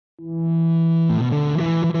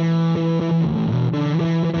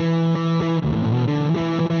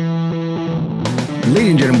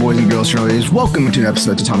gentlemen, boys and girls, welcome to an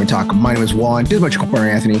episode of Tatami Talk. My name is Juan. This is my co-partner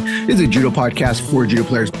Anthony. This is a judo podcast for judo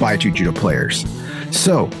players by two judo players.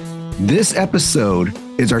 So, this episode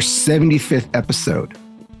is our 75th episode.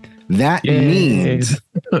 That means,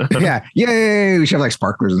 yay! We should have like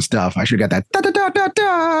sparklers and stuff. I should have got that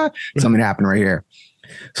da-da-da-da-da. Something happened right here.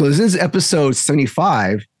 So, this is episode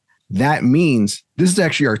 75. That means this is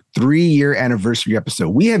actually our 3-year anniversary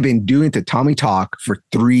episode. We have been doing Tatami Talk for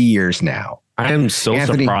 3 years now. I am so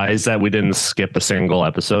surprised that we didn't skip a single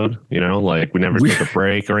episode. You know, like we never took a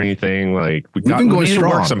break or anything. Like we made it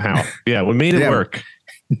work somehow. Yeah, we made it work.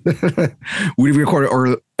 We recorded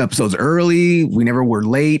our episodes early. We never were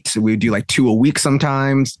late. We do like 2 a week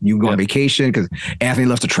sometimes. You go on vacation because Anthony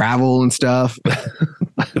loves to travel and stuff.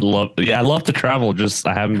 I love to travel. Just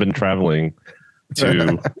I haven't been traveling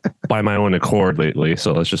by my own accord lately.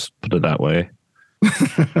 So let's just put it that way.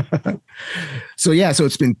 So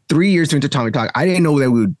it's been 3 years doing Tatami Talk. I didn't know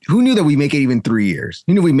that who knew that we make it even 3 years?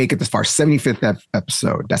 Who knew we make it this far? 75th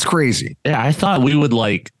episode. That's crazy. Yeah, I thought we would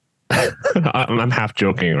like I'm half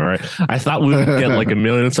joking, all right. I thought we would get like 1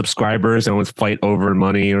 million subscribers and would fight over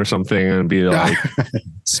money or something and be like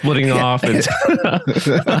splitting off and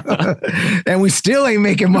and we still ain't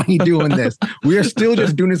making money doing this. We are still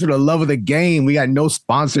just doing this for the love of the game. We got no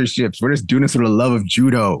sponsorships. We're just doing this for the love of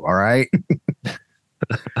judo, all right?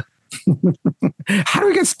 How do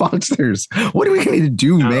we get sponsors? What do we need to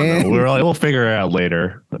do, man? We'll figure it out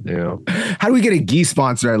later. You know, how do we get a gi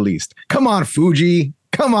sponsor at least? Come on, Fuji.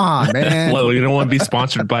 Come on, man. Well, you don't want to be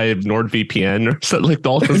sponsored by NordVPN or something like the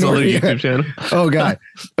Ultra's other YouTube channel. Oh God,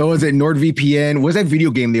 was it NordVPN? What's that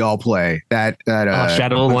video game they all play? That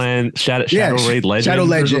Shadow Raid Legend. Shadow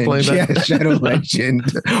Legend. Shadow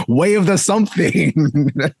Legend. Way of the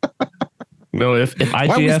something. No, if IGF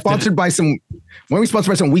why are we sponsored by some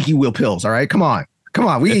Wiki Wheel pills? All right, come on,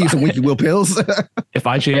 we can use some Wiki Wheel pills. If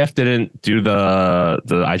IGF didn't do the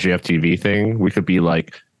IGF TV thing, we could be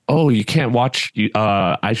like, oh, you can't watch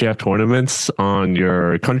IGF tournaments on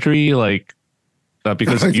your country, like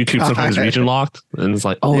because YouTube sometimes region locked, and it's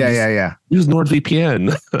like, use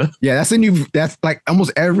NordVPN. That's like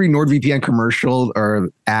almost every NordVPN commercial or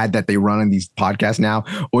ad that they run on these podcasts now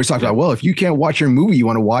always talk about, well, if you can't watch your movie you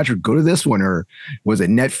want to watch, or go to this one, or was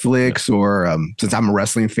it Netflix, or since I'm a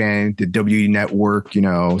wrestling fan, the WWE Network, you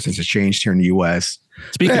know, since it's changed here in the US.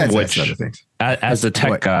 Speaking of which, as a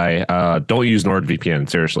tech guy, don't use NordVPN.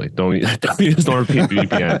 Seriously, don't use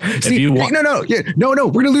NordVPN. See, no,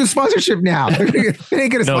 we're gonna lose sponsorship now. They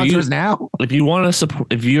ain't gonna sponsor us now. If you want to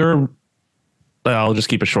support, I'll just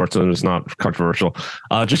keep it short so it's not controversial.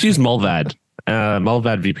 Just use Mulvad.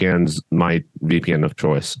 Mulvad VPN's my VPN of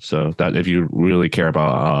choice. So that if you really care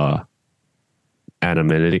about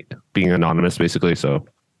anonymity, being anonymous, basically. So,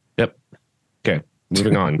 yep. Okay,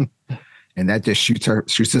 moving on. And that just shoots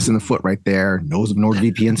us in the foot right there. Knows of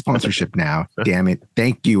NordVPN sponsorship now. Damn it.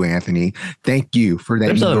 Thank you, Anthony. Thank you for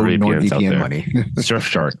that NordVPN money.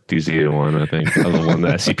 Surfshark is the one, I think. The one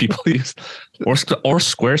that I see people use. Or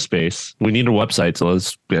Squarespace. We need a website, so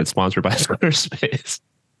let's get sponsored by Squarespace.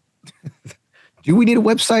 Do we need a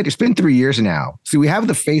website? It's been 3 years now. See, we have we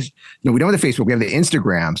don't have the Facebook. We have the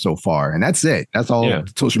Instagram so far, and that's it. That's all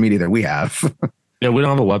social media that we have. Yeah, we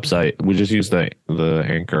don't have a website. We just use the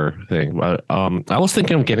Anchor thing. But I was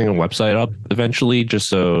thinking of getting a website up eventually,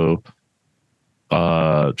 just for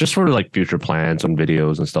like future plans on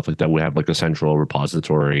videos and stuff like that. We have like a central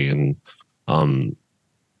repository and and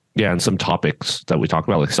some topics that we talk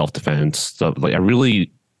about, like self-defense stuff. Like I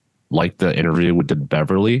really liked the interview we did with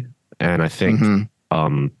Beverly, and I think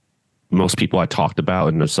most people I talked about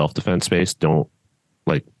in the self-defense space don't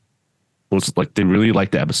like. Was like they really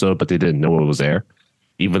liked the episode, but they didn't know it was there,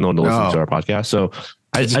 even though they listened to our podcast. So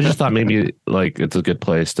I just thought maybe like it's a good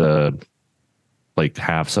place to like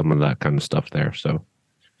have some of that kind of stuff there. So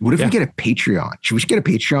what if we get a Patreon? Should we get a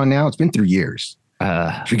Patreon now? It's been 3 years.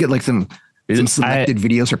 Should we get like some selected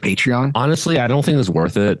videos for Patreon? Honestly, I don't think it's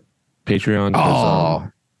worth it. Patreon.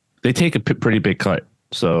 They take a pretty big cut.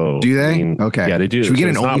 So do they? I mean, okay. Yeah, they do. Should we get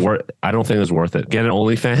an OnlyFans? I don't think it's worth it. Get an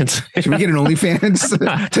OnlyFans. Should we get an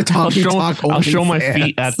OnlyFans? I'll show my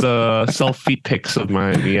feet at the sell feet pics of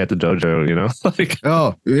me at the dojo. You know, like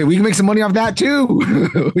we can make some money off that too.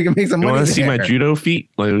 We can make some money. You want to see my judo feet?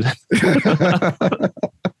 Like,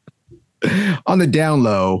 on the down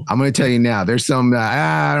low, I'm going to tell you now. There's some.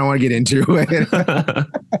 I don't want to get into it.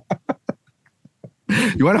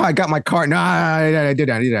 You want to know how I got my car? No, I did.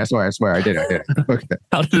 I swear I did. Okay.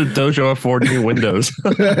 How did the dojo afford new windows?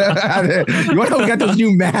 You want to know how we got those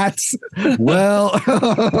new mats? Well,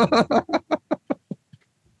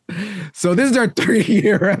 So this is our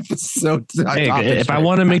 3-year episode. Hey, if I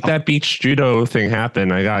want to make that beach judo thing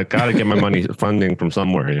happen, I gotta get my money funding from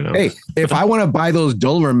somewhere, you know. Hey, if I want to buy those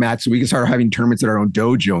Dollar mats, so we can start having tournaments at our own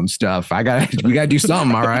dojo and stuff. We gotta do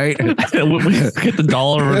something. All right. We get the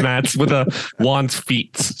Dollar mats with a Juan's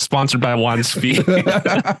Feet, sponsored by Juan's Feet,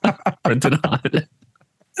 printed on it.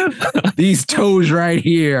 These toes right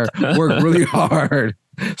here work really hard,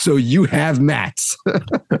 so you have mats.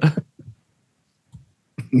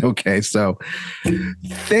 Okay, so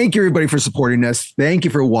thank you everybody for supporting us. Thank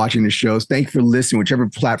you for watching the shows. Thank you for listening, whichever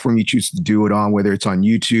platform you choose to do it on, whether it's on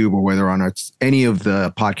YouTube or whether on any of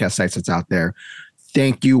the podcast sites that's out there.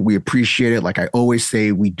 Thank you. We appreciate it. Like I always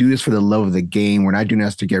say, we do this for the love of the game. We're not doing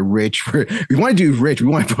this to get rich. We want to do rich. We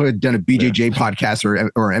want to have done a BJJ podcast or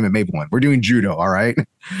an MMA one. We're doing judo. All right.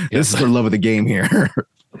 Yes. This is for the love of the game here.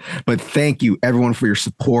 But thank you everyone for your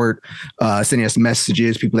support, sending us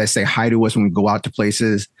messages, people that say hi to us when we go out to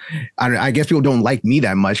places. I guess people don't like me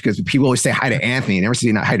that much because people always say hi to Anthony and never say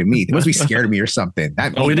hi to me. They must be scared of me or something.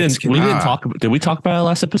 We didn't talk. Did we talk about it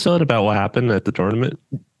last episode about what happened at the tournament?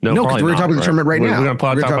 No, because we're talking about the tournament right now. We're going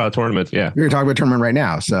to talk about tournaments. Yeah. We're going to talk about tournament right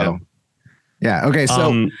now. So, yeah. Okay.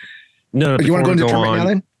 So, no, you want to go into the tournament now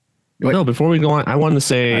then? No, before we go on, I wanted to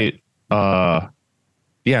say,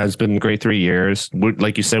 yeah, it's been a great 3 years.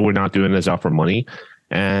 Like you said, we're not doing this out for money.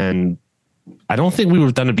 And I don't think we would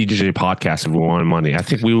have done a BJJ podcast if we wanted money. I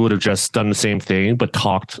think we would have just done the same thing, but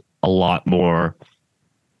talked a lot more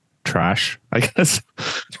trash, I guess.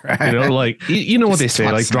 You know, like, you know what they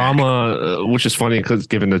say, like drama, which is funny because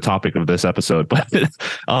given the topic of this episode, but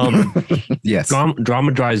yes,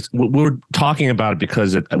 drama drives. We're talking about it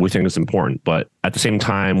because we think it's important, but at the same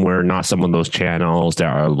time, we're not some of those channels that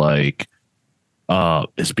are like,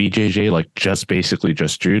 is BJJ like basically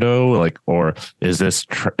just judo, like, or is this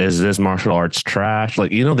martial arts trash?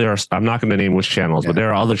 Like, you know, I'm not going to name which channels, but there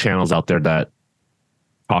are other channels out there that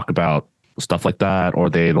talk about stuff like that, or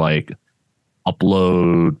they like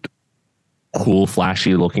upload cool,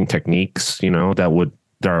 flashy looking techniques, you know, that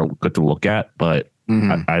are good to look at, but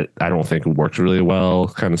I don't think it works really well,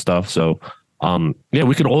 kind of stuff. So, yeah,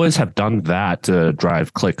 we could always have done that to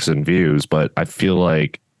drive clicks and views, but I feel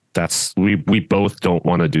like we both don't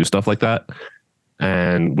want to do stuff like that,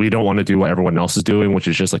 and we don't want to do what everyone else is doing, which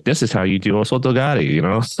is just like, this is how you do oso dogari, you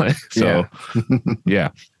know. So yeah.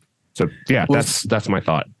 So yeah, well, that's my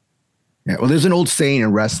thought. Yeah, well, there's an old saying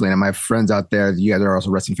in wrestling, and my friends out there, you guys are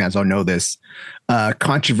also wrestling fans, all know this.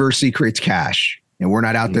 Controversy creates cash, and we're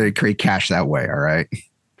not out there to create cash that way. All right,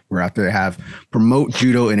 we're out there to promote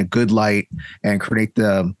judo in a good light and create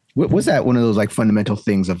the. What was that? One of those like fundamental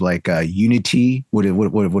things of like unity. What it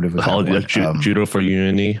called judo for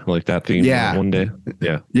unity, like that thing. Yeah, one day.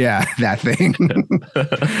 Yeah, that thing.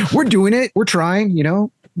 We're doing it. We're trying. You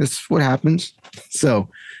know, that's what happens. So,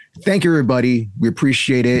 thank you, everybody. We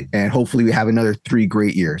appreciate it, and hopefully, we have another 3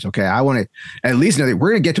 great years. Okay, I want to at least another.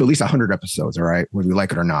 We're gonna get to at least 100 episodes. All right, whether we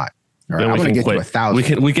like it or not. All right, I'm gonna get to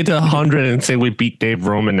 1,000. We get to 100 and say we beat Dave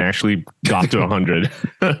Roman and actually got to 100.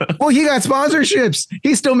 Well, he got sponsorships.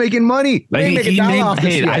 He's still making money.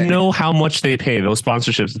 I know how much they pay those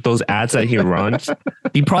sponsorships, those ads that he runs.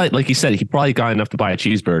 He probably, like he said, he probably got enough to buy a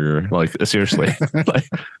cheeseburger. Like, seriously, like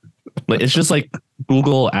it's just like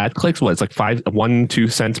Google ad clicks. What, it's like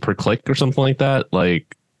 1-2 cents per click or something like that.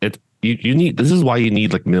 Like you need. This is why you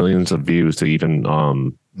need like millions of views to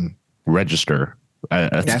even register.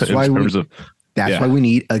 That's why we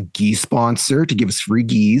need a gi sponsor to give us free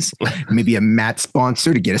gis, maybe a mat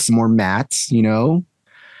sponsor to get us some more mats, you know,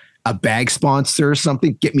 a bag sponsor or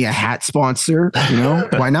something. Get me a hat sponsor, you know,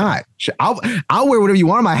 why not? I'll wear whatever you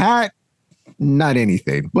want on my hat. Not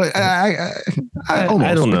anything, but I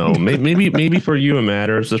don't know. Maybe for you it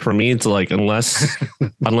matters. Just for me, it's like unless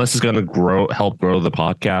it's going to help grow the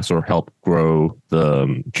podcast or help grow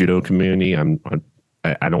the judo community,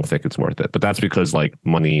 I don't think it's worth it, but that's because like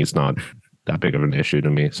money is not that big of an issue to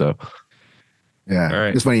me. So yeah, all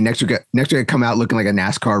right. It's funny. Next week I come out looking like a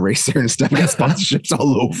NASCAR racer and stuff. Got sponsorships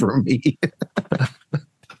all over me.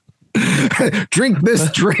 Drink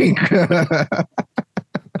this drink. And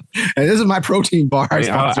this is my protein bar.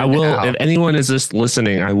 I will. If anyone is just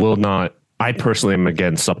listening, I will not. I personally am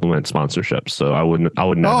against supplement sponsorships, so I would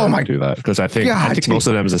never do that because I think most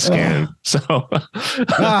of them is a scam. So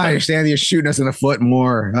I understand you're shooting us in the foot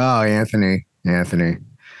more. Oh, Anthony,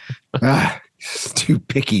 too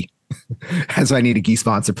picky. That's why I need a gi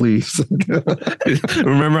sponsor, please.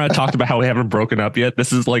 Remember, I talked about how we haven't broken up yet.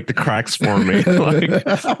 This is like the cracks for me.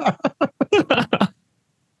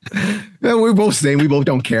 We're both saying we both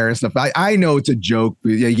don't care and stuff. I know it's a joke.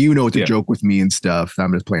 Yeah, you know it's a joke with me and stuff.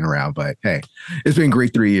 I'm just playing around, but hey, it's been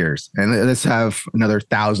great 3 years, and let's have another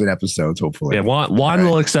 1,000 episodes, hopefully. Yeah, Juan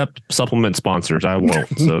will accept supplement sponsors. I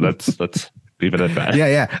won't. So let's leave it at that.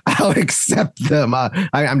 Yeah. I'll accept them.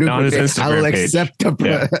 I'm doing on his Instagram I'll page. accept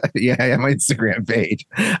my Instagram page.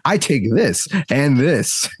 I take this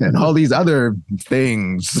and all these other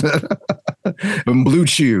things. Blue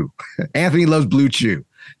Chew. Anthony loves Blue Chew.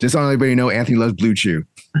 Just so everybody know, Anthony loves Blue Chew.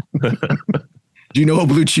 Do you know what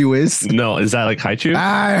Blue Chew is? No, is that like High Chew?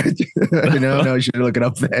 No, you should look it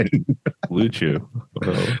up then. Blue Chew.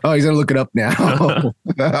 Oh, he's gonna look it up now.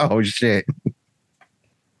 Oh shit.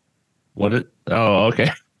 What it? Oh,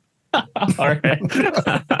 okay. All right.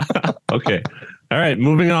 Okay. All right.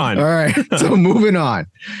 Moving on. All right. So moving on.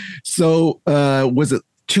 So was it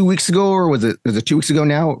 2 weeks ago or was it 2 weeks ago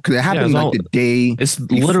now? Because it happened the day. It's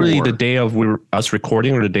literally the day of us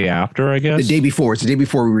recording or the day after, I guess. The day before. It's the day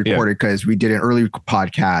before we recorded because we did an early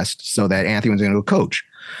podcast so that Anthony was going to go coach.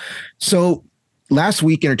 So last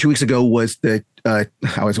weekend or 2 weeks ago was the I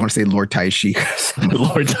always want to say Lord Taishi.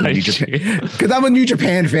 Lord Taishi. Because I'm a New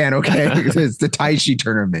Japan fan, okay? It's the Taishi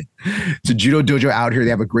tournament. It's a judo dojo out here. They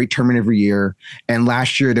have a great tournament every year. And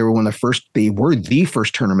last year they were the first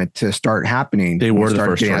tournament to start happening. They were the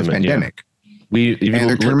first tournament. Pandemic. Yeah.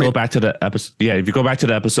 If you go back to the episode, if you go back to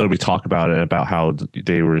the episode, we talk about it, about how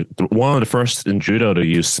they were one of the first in judo to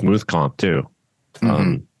use smooth comp too.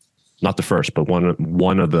 Mm-hmm. Not the first, but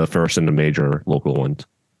one of the first in the major local ones.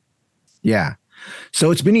 Yeah. So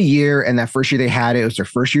it's been a year, and that first year they had it was their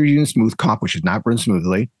first year using smooth comp, which has not run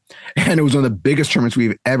smoothly. And it was one of the biggest tournaments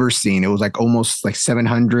we've ever seen. It was like almost like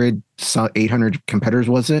 700, 800 competitors,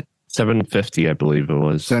 was it? 750, I believe it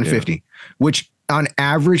was. 750, which on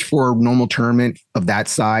average for a normal tournament of that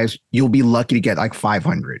size, you'll be lucky to get like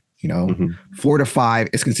 500, 4 to 5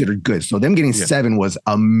 is considered good. So them getting 7 was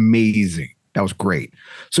amazing. That was great.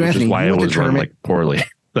 So which Anthony, is why it was run like poorly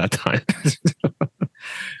that time.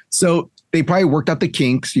 So they probably worked out the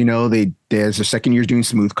kinks. There's their second year's doing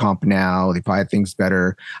smooth comp now. They probably had things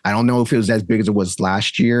better. I don't know if it was as big as it was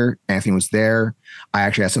last year. Anthony was there. I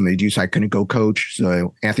actually had something to do, so I couldn't go coach.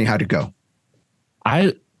 So Anthony, how'd it go?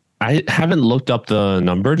 I haven't looked up the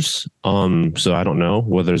numbers, so I don't know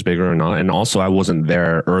whether it's bigger or not. And also, I wasn't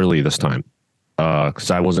there early this time because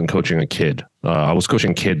I wasn't coaching a kid. I was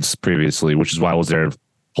coaching kids previously, which is why I was there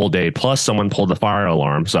whole day. Plus, someone pulled the fire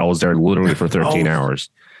alarm, so I was there literally for 13 hours.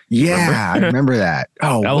 Yeah, I remember that.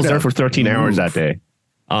 Oh, I was there for 13 hours that day.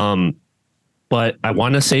 But I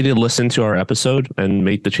want to say to listen to our episode and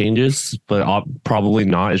make the changes, but probably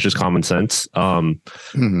not. It's just common sense.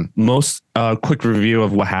 Most quick review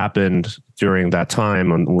of what happened during that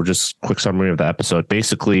time, or just quick summary of the episode.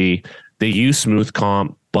 Basically, they used smooth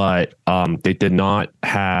comp, but they did not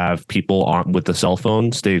have people on with the cell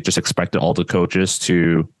phones. They just expected all the coaches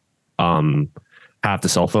to have the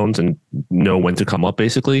cell phones and know when to come up,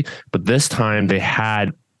 basically. But this time they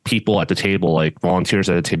had people at the table, like volunteers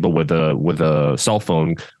at the table with a cell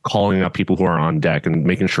phone, calling up people who are on deck and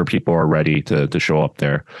making sure people are ready to show up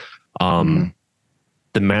there. The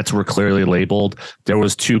mats were clearly labeled. There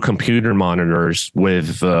was 2 computer monitors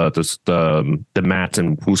with the mats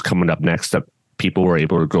and who's coming up next that people were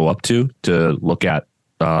able to go up to look at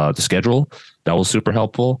the schedule. That was super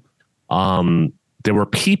helpful. There were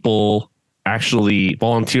people, actually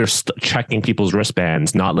volunteers, checking people's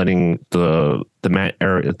wristbands, not letting the mat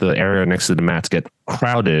area, the area next to the mats, get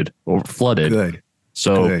crowded or flooded. Good.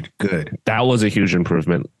 So good. That was a huge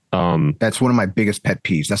improvement. That's one of my biggest pet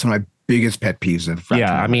peeves. That's one of my biggest pet peeves.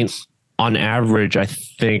 I mean, on average, I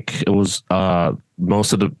think it was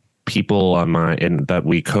most of the people that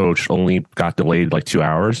we coached only got delayed like 2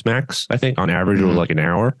 hours max. I think on average it was like an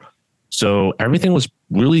hour. So everything was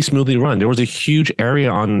really smoothly run. There was a huge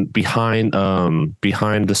area behind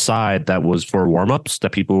the side that was for warm-ups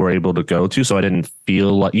that people were able to go to. So I didn't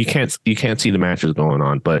feel like you can't see the matches going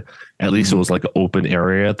on, but at least it was like an open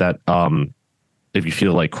area that if you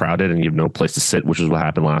feel like crowded and you have no place to sit, which is what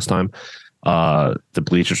happened last time, the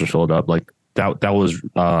bleachers were filled up. Like that was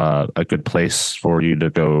a good place for you to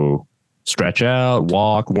go stretch out,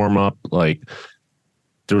 walk, warm up. Like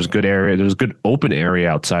there was a good area. There was a good open area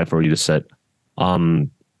outside for you to sit.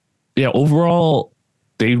 Overall,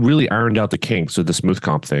 they really ironed out the kinks with the smooth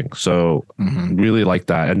comp thing. So really like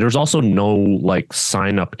that. And there's also no like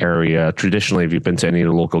sign up area. Traditionally, if you've been to any of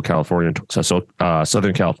the local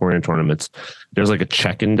Southern California tournaments, there's like a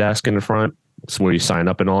check-in desk in the front. It's where you sign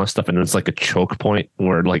up and all that stuff. And it's like a choke point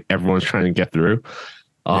where like everyone's trying to get through.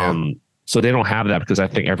 So they don't have that because I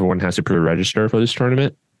think everyone has to pre-register for this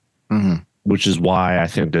tournament. which is why I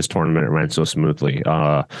think this tournament ran so smoothly.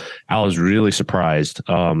 I was really surprised.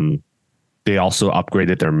 They also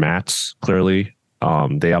upgraded their mats. Clearly,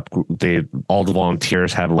 they all the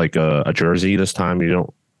volunteers have like a jersey this time. You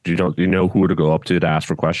know who to go up to ask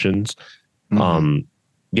for questions. Mm-hmm.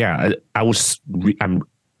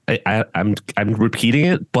 I'm repeating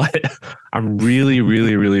it, but I'm really,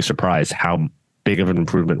 really, really surprised how big of an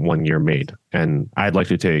improvement 1 year made, and I'd like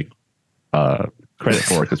to take credit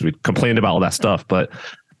for it because we complained about all that stuff. But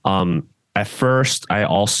at first, I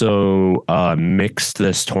also mixed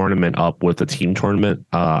this tournament up with a team tournament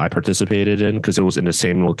I participated in because it was in the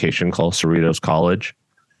same location called Cerritos College.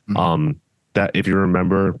 Mm-hmm. That, if you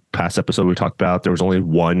remember, past episode we talked about, there was only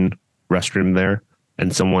one restroom there,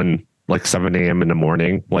 and someone like 7 a.m. in the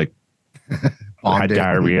morning like had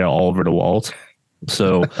diarrhea all over the walls.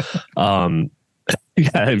 So,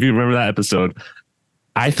 if you remember that episode,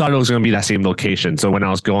 I thought it was going to be that same location. So when I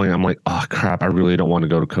was going, I'm like, oh crap, I really don't want to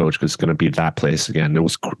go to coach because it's going to be that place again. There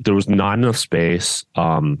was not enough space,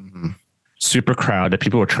 super crowded.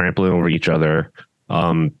 People were trampling over each other.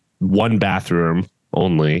 One bathroom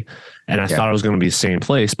only. And I thought it was going to be the same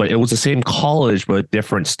place, but it was the same college, but a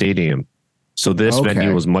different stadium. So this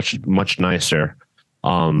venue was much, much nicer.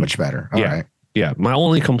 Much better. All right. Yeah. My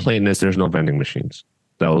only complaint is there's no vending machines.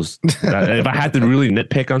 If I had to really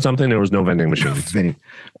nitpick on something, there was no vending machines.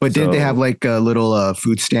 But did they have like a little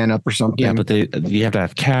food stand up or something? Yeah, but you have to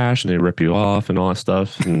have cash and they rip you off and all that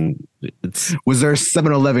stuff. And was there a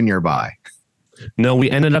 7-Eleven nearby? No,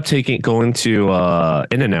 we ended up going to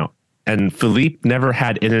In-N-Out, and Philippe never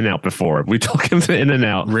had In-N-Out before. We took him to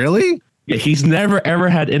In-N-Out. Really? Yeah, he's never ever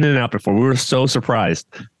had In-N-Out before. We were so surprised.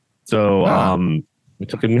 So we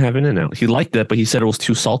took him to have In-N-Out. He liked it, but he said it was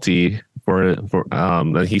too salty.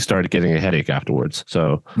 And he started getting a headache afterwards.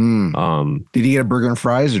 So, did he get a burger and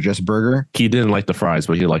fries or just burger? He didn't like the fries,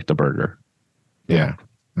 but he liked the burger. Yeah.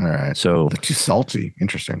 All right. So too salty.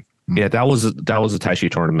 Interesting. Yeah, that was a Taishi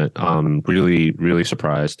tournament. Really, really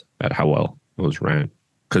surprised at how well it was ran.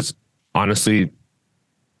 Because honestly,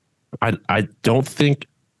 I don't think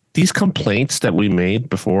these complaints that we made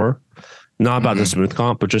before, not about the smooth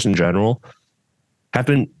comp, but just in general, have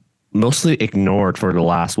been mostly ignored for the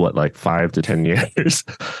last 5 to 10 years.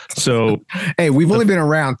 So hey, we've only been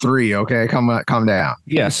around 3. Okay, calm down.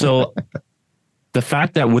 Yeah. So the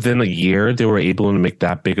fact that within a year they were able to make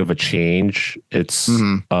that big of a change, it's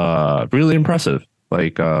really impressive.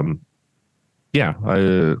 Kudos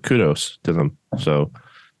to them. So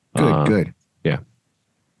good. Yeah.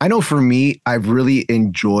 I know for me, I've really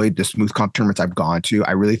enjoyed the smooth comp tournaments I've gone to.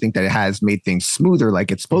 I really think that it has made things smoother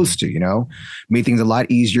like it's supposed to, made things a lot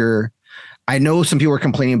easier. I know some people were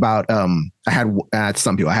complaining about, I had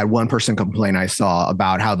one person complain I saw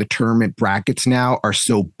about how the tournament brackets now are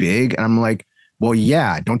so big. And I'm like, well,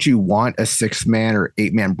 yeah, don't you want a 6-man or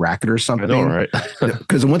 8-man bracket or something? I know, right?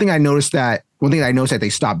 Because one thing I noticed that they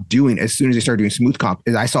stopped doing as soon as they started doing smooth comp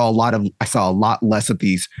is I saw a lot less of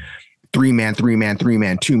these 3-man, 3-man,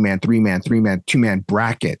 3-man, 2-man, 3-man, 3-man, 2-man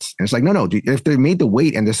brackets. And it's like, no, dude, if they made the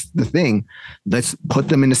weight and the thing, let's put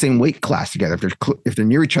them in the same weight class together. If they're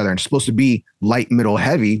near each other and it's supposed to be light, middle,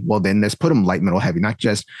 heavy, well, then let's put them light, middle, heavy, not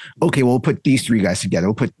just, okay, well, we'll put these 3 guys together.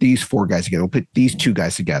 We'll put these 4 guys together. We'll put these 2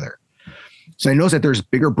 guys together. So I noticed that there's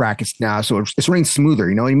bigger brackets now. So it's running smoother,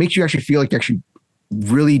 it makes you actually feel like you're actually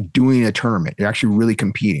really doing a tournament. You're actually really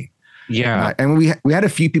competing. Yeah. And we had a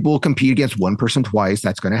few people compete against one person twice.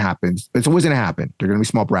 That's going to happen. It's always going to happen. They're going to be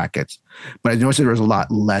small brackets. But I noticed that there's a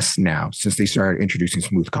lot less now since they started introducing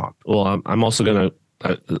smooth comp. Well, I'm also going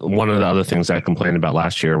to, one of the other things I complained about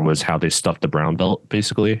last year was how they stuffed the brown belt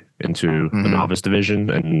basically into the novice division.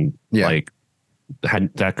 And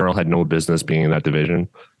that girl had no business being in that division.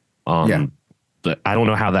 But I don't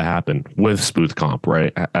know how that happened with smooth comp,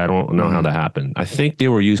 right? I don't know how that happened. I think they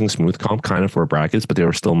were using smooth comp kind of for brackets, but they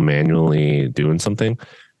were still manually doing something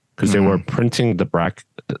because they were printing the bracket.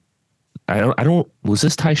 Was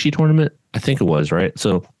this Taishi tournament? I think it was, right?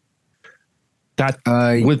 So that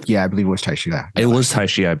I believe it was Taishi. It was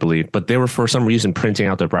Taishi, I believe, but they were for some reason printing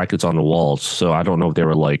out their brackets on the walls. So I don't know if they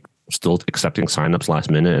were still accepting signups last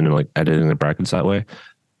minute and editing the brackets that way.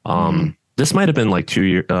 This might have been 2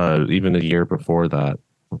 years, even a year before that,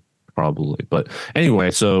 probably. But anyway,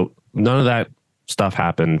 so none of that stuff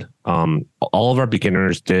happened. All of our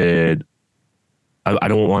beginners did. I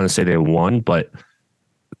don't want to say they won, but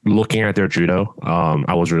looking at their judo,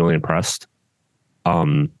 I was really impressed.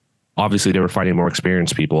 Obviously, they were fighting more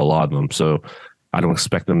experienced people, a lot of them. So I don't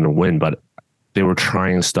expect them to win, but they were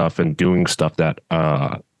trying stuff and doing stuff that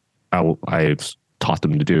I've taught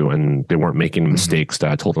them to do, and they weren't making mistakes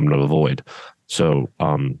that I told them to avoid. So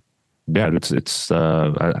Yeah,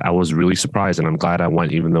 I was really surprised, and I'm glad I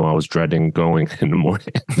went, even though I was dreading going in the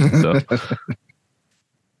morning. So.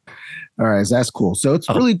 All right, so that's cool. So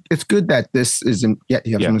it's good that this isn't. Yeah,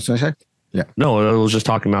 you have something to say? Yeah. No, I was just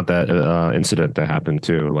talking about that incident that happened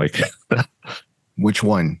too. Like, which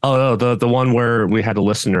one? Oh, no, the one where we had a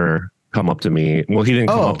listener come up to me. Well, he didn't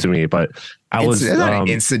come up to me, but I was. That's not an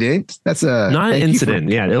incident. That's not an incident.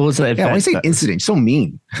 Yeah, it was. Why do you say incident? So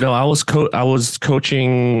mean. No, I was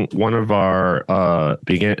coaching one of our I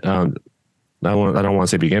don't want to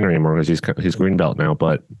say beginner anymore because he's green belt now,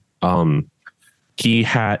 but he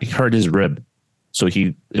hurt his rib. So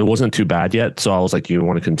it wasn't too bad yet. So I was like, you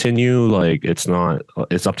want to continue? Like, it's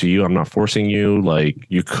up to you. I'm not forcing you. Like,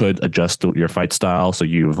 you could adjust your fight style so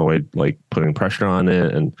you avoid like putting pressure on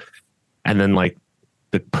it. And then like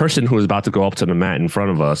the person who was about to go up to the mat in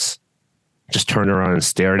front of us just turned around and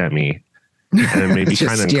stared at me, and it made me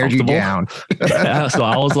kind of stared you down. Yeah, so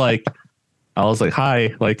I was like,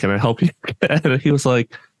 hi, like, can I help you? And he was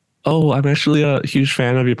like, oh, I'm actually a huge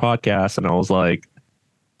fan of your podcast. And I was like,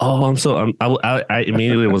 oh, I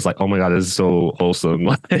immediately was like, oh my God, this is so wholesome.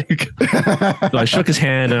 Like, so I shook his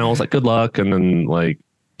hand and I was like, good luck. And then like,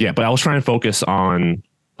 yeah, but I was trying to focus on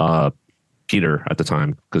Peter at the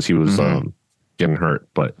time because he was getting hurt.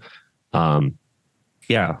 But so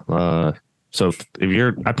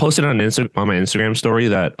I posted on my Instagram story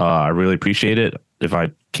that I really appreciate it if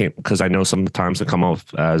I can't, because I know sometimes it come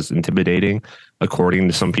off as intimidating according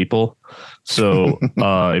to some people. So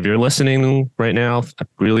if you're listening right now, I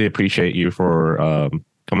really appreciate you for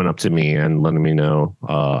coming up to me and letting me know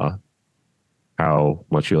how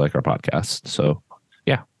much you like our podcast. So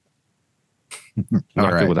yeah,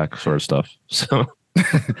 not good with that sort of stuff. So.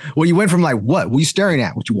 Well, you went from like, what were you staring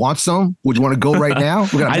at? Would you want some? Would you want to go right now?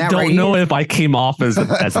 I don't know if I came off as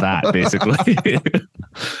that, basically.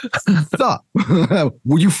 Stop.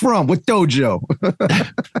 Where you from? What dojo?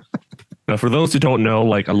 Now, for those who don't know,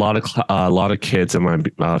 like a lot of kids in my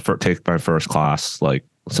take my first class, like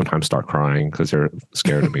sometimes start crying because they're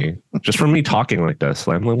scared of me. Just from me talking like this.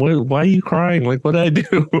 Like, I'm like, why are you crying? Like, what did I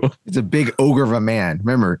do? It's a big ogre of a man.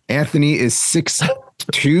 Remember, Anthony is 6'2",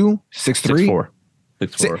 6'3". 6'4".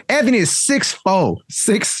 6'4". Anthony is 6'4",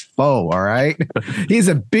 6'4". All right, he's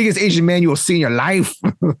the biggest Asian man you will see in your life.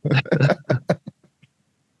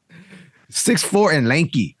 6'4" and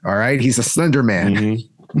lanky. All right, he's a slender man.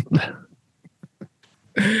 Mm-hmm.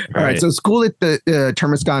 All right, so it's cool that the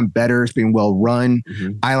tournament's gotten better. It's been well run.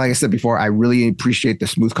 Mm-hmm. Like I said before, I really appreciate the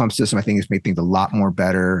smooth comp system. I think it's made things a lot more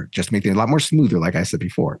better, just make things a lot more smoother, like I said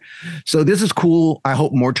before. So this is cool. I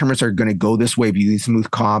hope more tournaments are going to go this way, be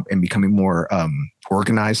smooth comp and becoming more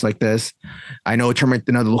organized like this. I know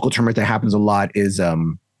another local tournament that happens a lot is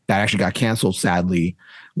that actually got canceled, sadly,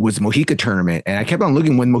 was the Mojica tournament. And I kept on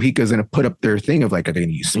looking when Mojica is going to put up their thing of like, are they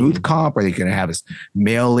going to use smooth comp? Are they going to have us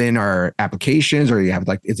mail in our applications? Or you have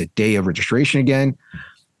like, it's a day of registration again,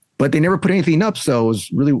 but they never put anything up. So it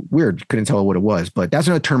was really weird. Couldn't tell what it was, but that's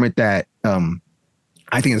another tournament that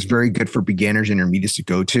I think is very good for beginners and intermediates to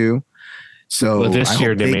go to. So this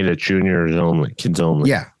year they made it juniors only, kids only.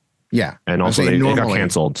 Yeah. Yeah. And also they got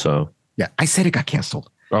canceled. So yeah, I said it got canceled.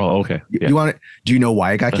 Oh, okay. Yeah. Do you know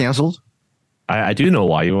why it got canceled? I do know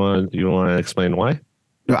why. You want to explain why?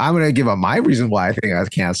 No, I'm going to give up my reason why I think it got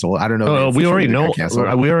canceled. I don't know. We already know.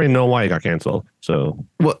 We already know why it got canceled. So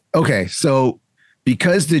okay. So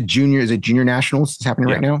because the junior nationals is happening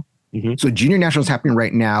right now. Mm-hmm. So junior nationals happening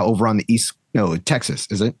right now over on the East. No, Texas,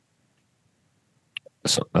 is it?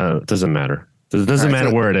 So, it doesn't matter. It doesn't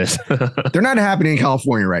matter where it is. They're not happening in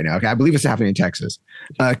California right now. Okay, I believe it's happening in Texas.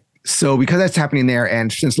 So because that's happening there,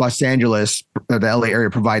 and since Los Angeles, the LA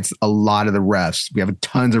area provides a lot of the refs, we have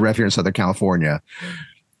tons of refs here in Southern California.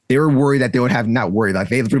 They were worried that they would have not worried. Like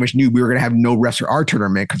they pretty much knew we were going to have no refs for our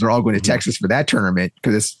tournament because they're all going to Texas for that tournament.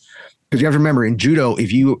 Because you have to remember in judo,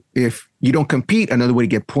 if you don't compete, another way to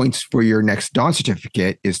get points for your next Dan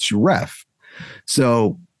certificate is to ref.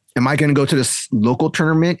 So am I going to go to this local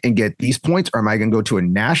tournament and get these points, or am I going to go to a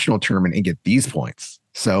national tournament and get these points?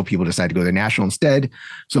 So people decided to go to the national instead.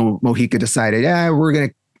 So Mojica decided,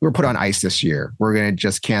 we're put on ice this year. We're going to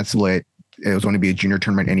just cancel it. It was only be a junior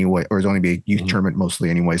tournament anyway, or it was only be a youth tournament mostly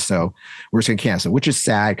anyway. So we're just going to cancel, which is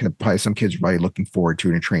sad because probably some kids are probably looking forward to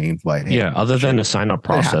it and training. But hey, yeah, other than the sign up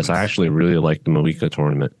process, I actually really like the Mojica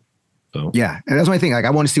tournament. So yeah, and that's my thing. Like I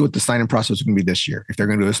want to see what the sign up process is going to be this year. If they're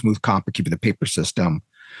going to do a smooth comp or keep it the paper system,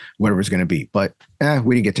 whatever it's going to be. But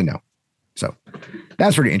we didn't get to know. So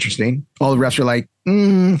that's pretty interesting. All the refs are like,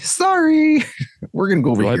 sorry, we're going to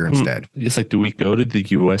go over here instead. It's like, do we go to the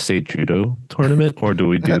USA Judo tournament or do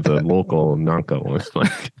we do the local Nanka one?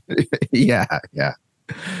 Yeah.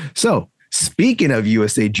 So Speaking of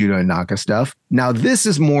USA Judo and NACA stuff, now this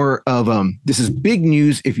is more of this is big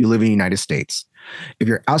news if you live in the United States. If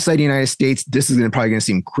you're outside the United States, this is probably going to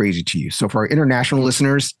seem crazy to you. So for our international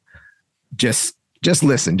listeners, just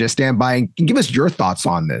listen, just stand by and give us your thoughts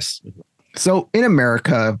on this. So in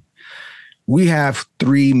America, we have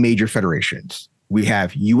three major federations. We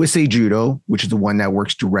have USA Judo, which is the one that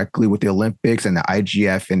works directly with the Olympics and the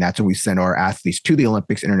IGF, and that's when we send our athletes to the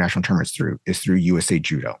Olympics international tournaments is through USA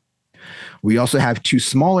Judo. We also have two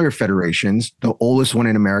smaller federations. The oldest one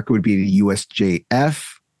in America would be the USJF,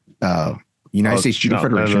 United States Judo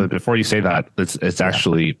Federation. Before you say that, it's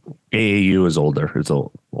actually AAU is older. It's an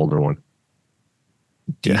older one.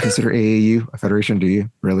 Do you consider AAU a federation? Do you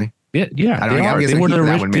really? Yeah.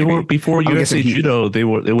 They were before USA Judo. It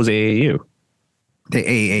was AAU. The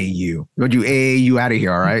AAU. We'll do AAU out of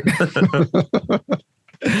here. All right.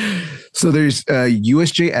 So there's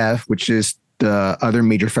USJF, which is the other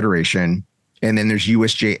major federation. And then there's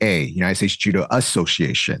USJA, United States Judo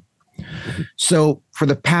Association. So for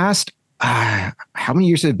the past, how many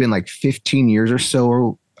years have it been? Like 15 years or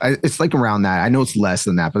so? It's like around that. I know it's less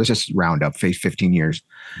than that, but let's just round up 15 years.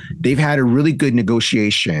 They've had a really good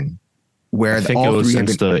negotiation where I think all it was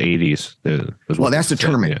since the 80s. Well, that's the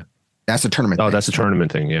tournament. Yeah. That's the tournament. Oh, that's the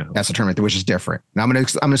tournament thing. Yeah. That's the tournament thing, which is different. Now I'm going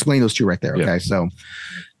to explain those two right there. Okay. Yeah. So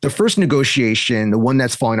the first negotiation, the one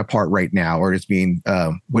that's falling apart right now, or it's being,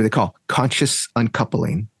 what do they call conscious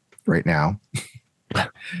uncoupling right now?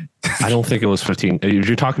 I don't think it was 15. If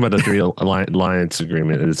you're talking about the three alliance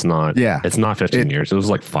agreement, it's not. Yeah. It's not 15 years. It was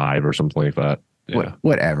like 5 or something like that. Yeah.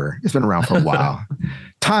 Whatever. It's been around for a while.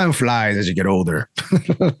 Time flies as you get older.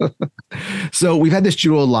 So we've had this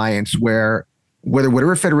Judo Alliance where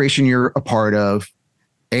whatever federation you're a part of,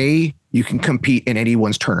 you can compete in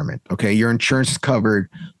anyone's tournament. Okay. Your insurance is covered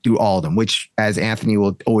through all of them, which, as Anthony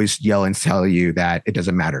will always yell and tell you, that it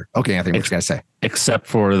doesn't matter. Okay, Anthony, what you gotta say? Except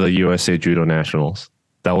for the USA Judo Nationals.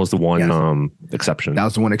 That was the one exception. That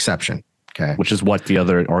was the one exception. Okay. Which is what the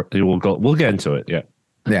other, we'll get into it. Yeah.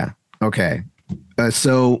 Yeah. Okay.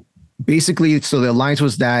 So basically, the alliance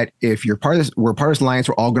was that if you're part of this, we're part of this alliance,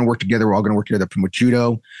 we're all going to work together. We're all going to work together to promote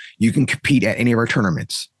judo. You can compete at any of our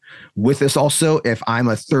tournaments. With this also, if I'm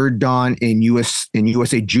a third dan in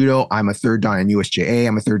USA Judo, I'm a third dan in USJA,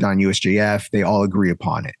 I'm a third dan in USJF. They all agree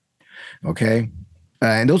upon it. Okay.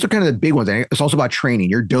 And those are kind of the big ones. And it's also about training.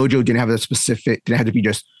 Your dojo didn't have to be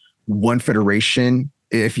just one federation.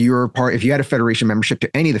 If you had a federation membership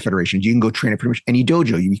to any of the federations, you can go train at pretty much any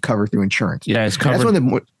dojo. You be covered through insurance. Yeah, it's covered. That's one of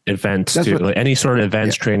the events too. Like any sort of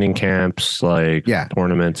events, training camps, like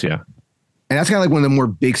tournaments. Yeah. And that's kind of like one of the more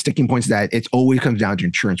big sticking points, that it always comes down to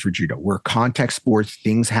insurance for judo. Where contact sports,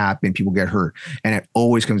 things happen, people get hurt, and it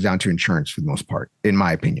always comes down to insurance for the most part, in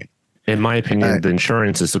my opinion. In my opinion, the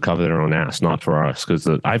insurance is to cover their own ass, not for us, because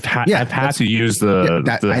I've had to use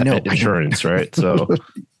the insurance, right? So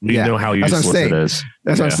we know how useless it is.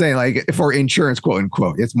 That's what I'm saying. Like, for insurance, quote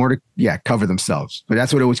unquote, it's more to cover themselves. But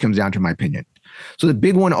that's what it always comes down to, in my opinion. So the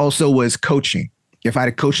big one also was coaching. If I had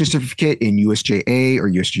a coaching certificate in USJA or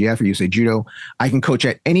USGF or USA Judo, I can coach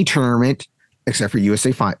at any tournament except for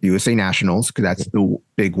USA Nationals, because that's the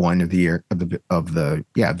big one of the year of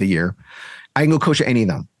the year. I can go coach at any of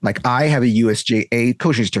them. Like, I have a USJA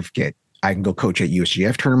coaching certificate. I can go coach at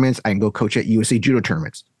USGF tournaments. I can go coach at USA Judo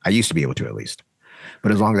tournaments. I used to be able to, at least,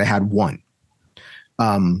 but as long as I had one.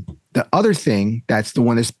 The other thing, that's the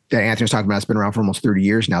one that Anthony was talking about, it's been around for almost 30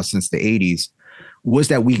 years now, since the 80s, was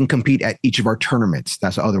that we can compete at each of our tournaments.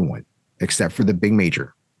 That's the other one, except for the big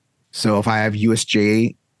major. So if I have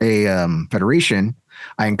USJA federation,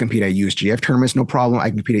 I can compete at USGF tournaments, no problem. I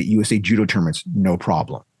can compete at USA Judo tournaments, no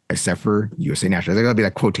problem, except for USA National. There's got to be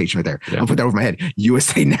that quotation right there. Yeah. I'll put that over my head.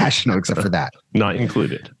 USA National, except for that. Not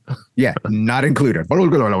included. Yeah, not included.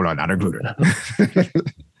 Not included.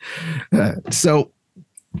 So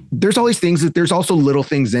there's all these things. There's also little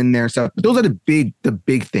things in there. So those are the big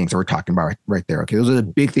things that we're talking about right there. Okay, those are the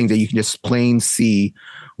big things that you can just plain see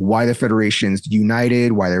why the federation's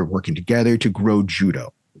united, why they're working together to grow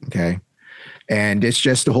judo. Okay, and it's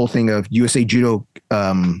just the whole thing of USA Judo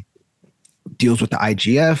deals with the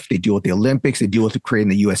IGF, they deal with the Olympics, they deal with creating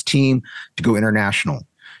the US team to go international.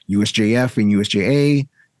 USJF and USJA,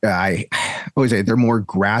 I always say they're more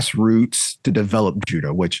grassroots to develop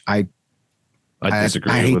judo, which I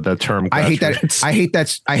disagree with that term. I hate that. I hate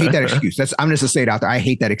that excuse. I'm just to say it out there. I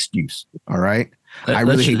hate that excuse. All right. I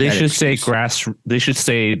really hate that excuse. They should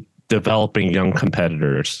say developing young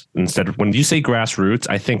competitors instead of, when you say grassroots,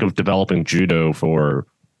 I think of developing judo for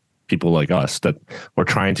people like us that we're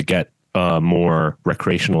trying to get more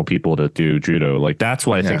recreational people to do judo. Like, that's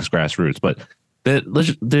what I think is grassroots. But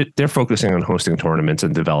they're focusing on hosting tournaments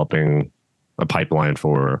and developing a pipeline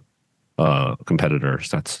for competitors.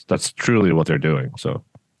 That's truly what they're doing. So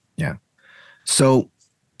yeah. So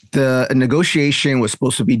the negotiation was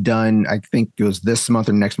supposed to be done. I think it was this month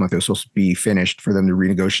or next month. It was supposed to be finished for them to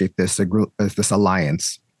renegotiate this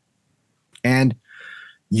alliance. And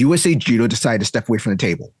USA Judo decided to step away from the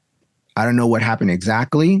table. I don't know what happened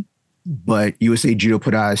exactly, but USA Judo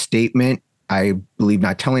put out a statement. I believe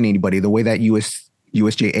not telling anybody. The way that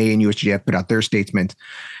USJA and USGF put out their statements,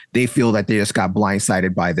 they feel that they just got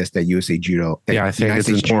blindsided by this. That USA Judo. Yeah, I think it's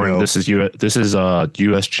important. This is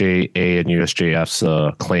USJA and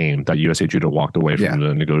USJF's claim that USA Judo walked away from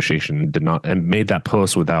the negotiation, did not, and made that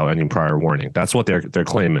post without any prior warning. That's what their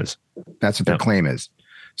claim is. That's what their claim is.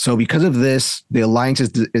 So because of this, the alliance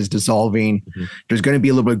is dissolving. Mm-hmm. There's going to be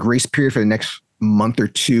a little bit of grace period for the next month or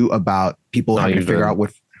two about people having to figure out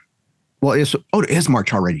what. Well, it is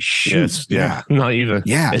March already. Shoot. Yeah. Not even.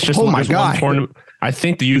 Yeah. It's just my God. Tournament. I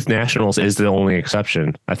think the Youth Nationals is the only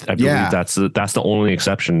exception. I believe that's the only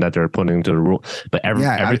exception that they're putting to the rule. But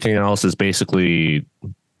everything else is basically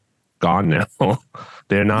gone now.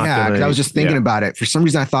 They're not. Yeah, because I was just thinking about it. For some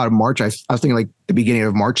reason, I thought of March. I was thinking like the beginning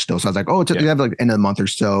of March still. So I was like, oh, they have like end of the month or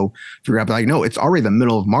so. Figure out, but like, no, it's already the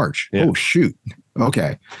middle of March. Yeah. Oh, shoot.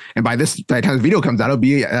 Okay. And by the time the video comes out, it'll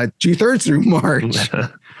be 2/3 through March.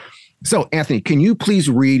 So, Anthony, can you please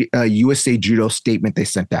read a USA Judo statement they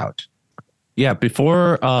sent out? Yeah,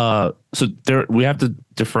 before we have to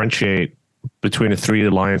differentiate between the 3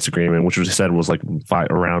 alliance agreement, which was said was like 4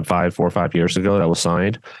 or 5 years ago that was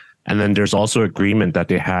signed, and then there's also agreement that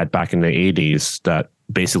they had back in the 80s that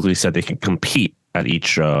basically said they can compete at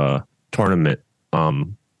each tournament,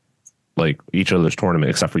 like each other's tournament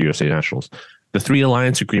except for USA Nationals. The 3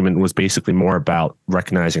 alliance agreement was basically more about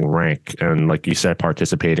recognizing rank and, like you said,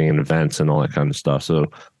 participating in events and all that kind of stuff. So,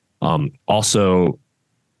 also,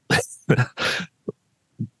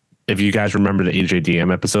 if you guys remember the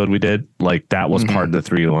AJDM episode we did, like that was part of the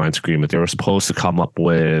 3 alliance agreement. They were supposed to come up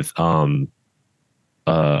with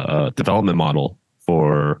a development model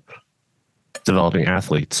for developing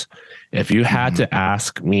athletes. If you had to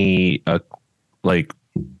ask me, like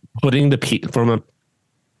putting from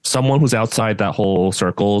someone who's outside that whole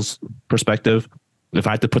circle's perspective, if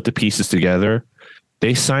I had to put the pieces together,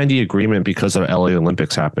 they signed the agreement because of LA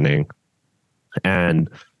Olympics happening. And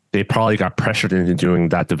they probably got pressured into doing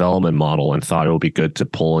that development model and thought it would be good to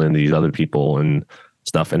pull in these other people and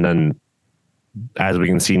stuff. And then as we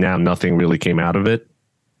can see now, nothing really came out of it.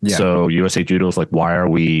 Yeah. So USA Judo is like, why are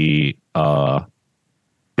we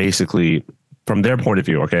basically from their point of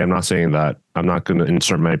view? Okay. I'm not saying that, I'm not going to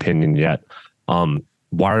insert my opinion yet.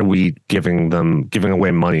 Why are we giving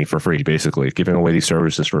away money for free, basically giving away these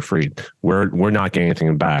services for free? We're not getting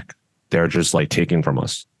anything back. They're just like taking from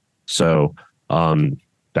us. So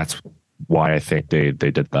that's why I think they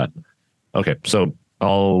did that. Okay. So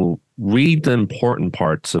I'll read the important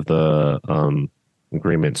parts of the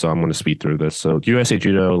agreement. So I'm going to speed through this. So USA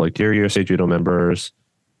Judo, like dear USA Judo members,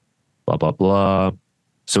 blah, blah, blah.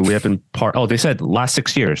 So we have been they said last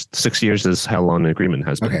 6 years. 6 years is how long the agreement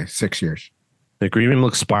has been. Okay. 6 years. The agreement will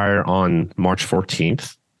expire on March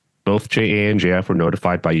 14th. Both JA and JF were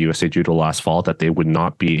notified by USA Judo last fall that they would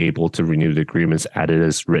not be able to renew the agreements as it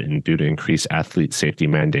is written due to increased athlete safety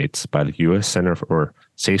mandates by the U.S. Center for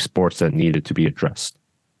Safe Sports that needed to be addressed.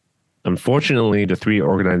 Unfortunately, the 3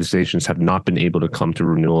 organizations have not been able to come to a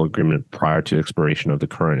renewal agreement prior to expiration of the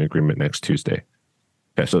current agreement next Tuesday.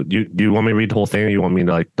 Okay, so do you want me to read the whole thing, or you want me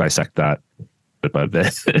to like dissect that bit by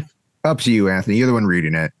bit? Up to you, Anthony. You're the one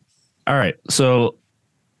reading it. All right. So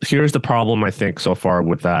here's the problem, I think, so far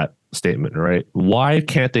with that statement, right? Why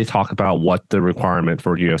can't they talk about what the requirement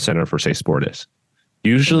for U.S. Center for Safe Sport is?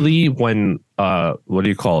 Usually when, what do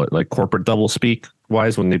you call it? Like corporate doublespeak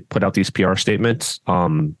wise, when they put out these PR statements,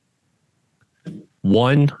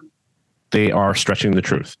 one, they are stretching the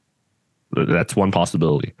truth. That's one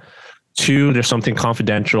possibility. 2, there's something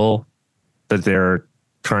confidential that they're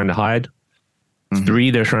trying to hide. 3,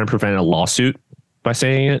 they're trying to prevent a lawsuit by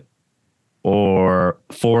saying it. Or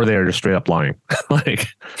 4, they're just straight up lying. Like,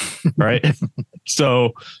 right?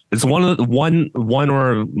 So it's one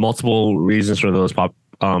or multiple reasons for those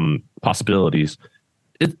possibilities.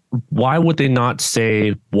 Why would they not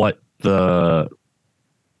say what the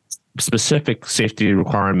specific safety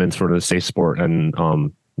requirements for the safe sport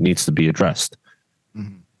and needs to be addressed?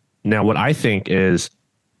 Now, what I think is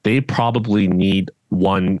they probably need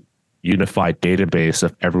one unified database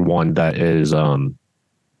of everyone that is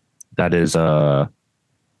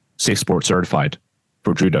safe sport certified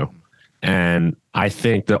for judo. And I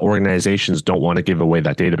think the organizations don't want to give away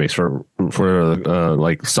that database for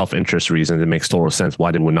like self-interest reasons. It makes total sense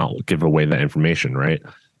why they would not give away that information, right?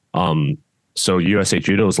 So USA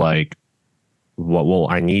Judo is like, well,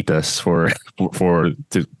 I need this for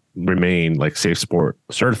to remain like safe sport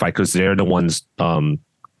certified, because they're the ones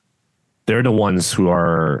who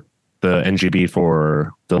are the NGB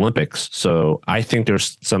for the Olympics. So I think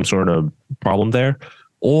there's some sort of problem there,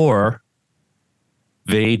 or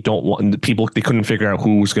they don't want people. They couldn't figure out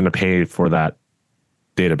who's going to pay for that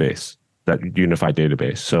database, that unified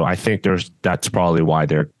database. So I think that's probably why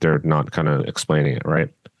they're not kind of explaining it, right?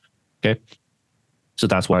 Okay. So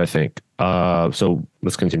that's what I think. So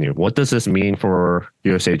let's continue. What does this mean for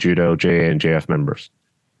USA Judo, JA, and JF members?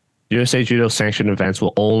 USA Judo sanctioned events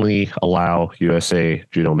will only allow USA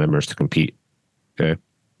Judo members to compete. Okay.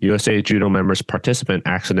 USA Judo members' participant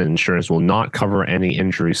accident insurance will not cover any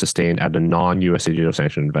injury sustained at a non-USA Judo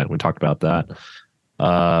sanctioned event. We talked about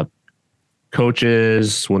that.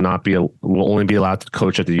 Coaches will only be allowed to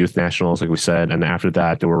coach at the youth nationals, like we said, and after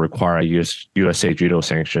that, they will require a USA Judo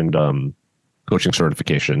sanctioned coaching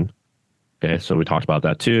certification. Okay, so we talked about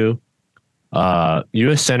that too.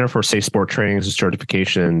 U.S. Center for Safe Sport Trainings and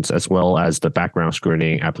Certifications, as well as the background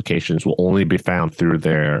screening applications, will only be found through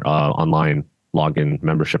their online login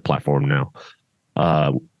membership platform now.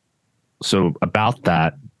 So about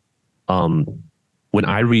that, when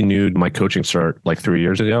I renewed my coaching cert like 3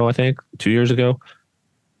 years ago, I think 2 years ago,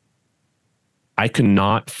 I could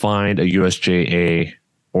not find a USJA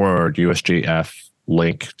or USJF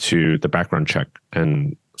link to the background check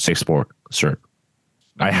and safe sport cert.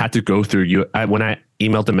 I had to go through when I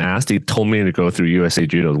emailed them and asked, they told me to go through USA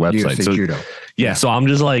Judo's website. USA Judo. Yeah. So I'm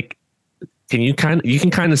just like, you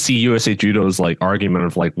can kind of see USA Judo's like argument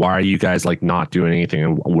of like, why are you guys like not doing anything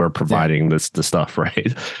and we're providing the stuff,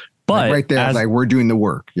 right? But like right there, like we're doing the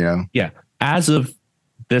work. Yeah. Yeah. As of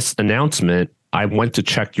this announcement, I went to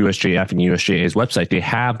check USJF and USJA's website. They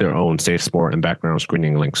have their own safe sport and background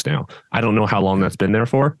screening links now. I don't know how long that's been there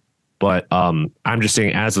for, but I'm just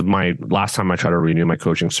saying, as of my last time I tried to renew my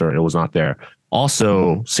coaching cert, it was not there.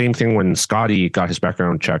 Also, same thing when Scotty got his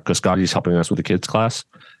background check, because Scotty's helping us with the kids class.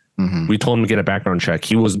 Mm-hmm. We told him to get a background check.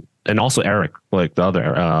 He was, and also Eric, like the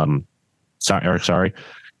other, sorry.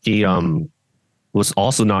 He was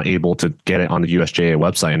also not able to get it on the USJA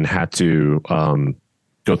website and had to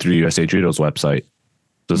go through USA Judo's website.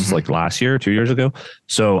 This is like last year, 2 years ago.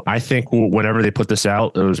 So I think whenever they put this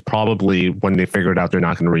out, it was probably when they figured out they're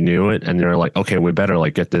not going to renew it, and they're like, okay, we better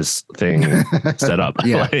like get this thing set up.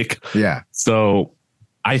 Yeah. So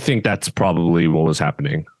I think that's probably what was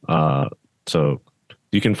happening. So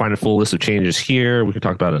you can find a full list of changes here. We can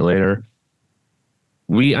talk about it later.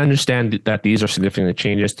 We understand that these are significant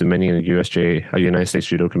changes to many in the USJ, United States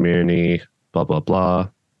Judo community, blah, blah, blah.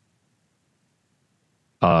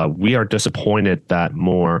 We are disappointed that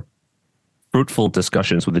more fruitful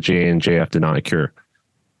discussions with the JA and JF did not occur.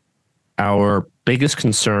 Our biggest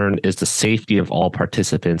concern is the safety of all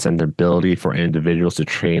participants and the ability for individuals to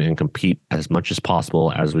train and compete as much as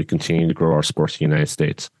possible as we continue to grow our sports in the United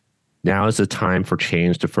States. Now is the time for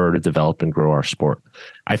change to further develop and grow our sport.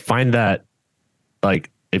 I find that,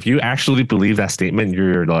 like, if you actually believe that statement,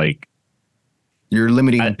 you're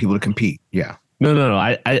limiting people to compete. Yeah. No.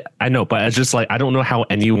 I know, but it's just like, I don't know how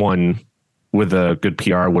anyone with a good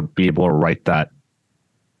PR would be able to write that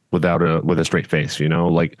with a straight face, you know,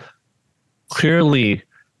 like clearly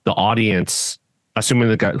the audience, assuming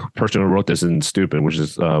the person who wrote this isn't stupid, which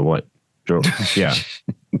is what Joe. Yeah.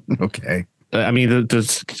 Okay. I mean,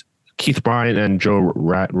 there's Keith Bryant and Joe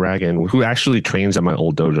Ragan, who actually trains at my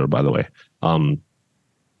old dojo, by the way.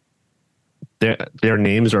 Their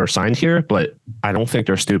names are assigned here, but I don't think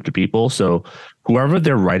they're stupid people. So whoever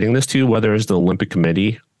they're writing this to, whether it's the Olympic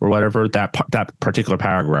Committee or whatever, that particular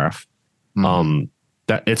paragraph,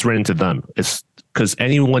 that it's written to them. It's because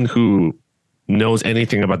anyone who knows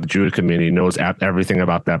anything about the Judo Committee knows everything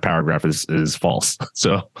about that paragraph is false.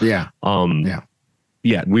 So yeah,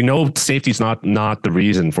 we know safety's not the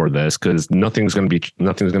reason for this, because nothing's going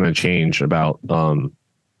to change about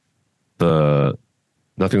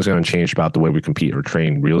nothing's going to change about the way we compete or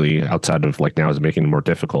train, really, outside of like now is making it more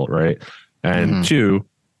difficult, right? And two,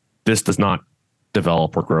 this does not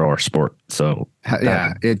develop or grow our sport. So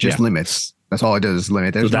it just limits. That's all it does, is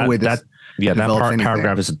limit. There's no way that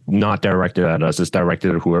paragraph is not directed at us. It's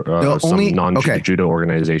directed at some non-judo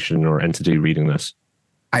organization or entity reading this.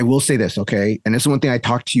 I will say this, okay? And this is one thing I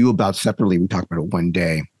talked to you about separately. We talked about it one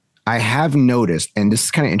day. I have noticed, and this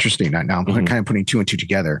is kind of interesting now. I'm kind of putting two and two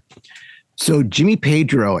together. So Jimmy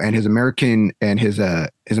Pedro and his American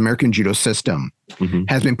judo system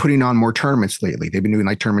has been putting on more tournaments lately. They've been doing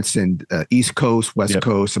like tournaments in East Coast, West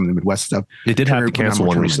Coast, some of the Midwest stuff. They did have to cancel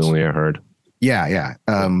one recently, I heard. Yeah.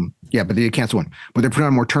 But they did cancel one. But they're putting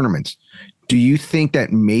on more tournaments. Do you think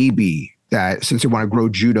that maybe that since they want to grow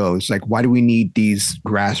judo, it's like, why do we need these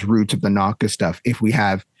grassroots of the Naka stuff if we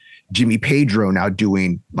have Jimmy Pedro now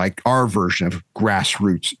doing like our version of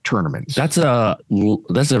grassroots tournaments? That's a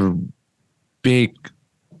big.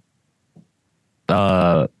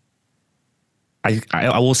 I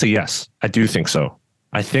will say yes. I do think so.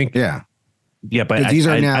 I think yeah, but these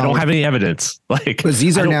are now, I don't have any evidence. Like because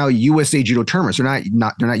these are now USA Judo tournaments. They're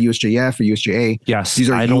not USJF or USJA. Yes,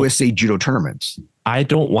 these are USA Judo tournaments. I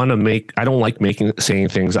don't like saying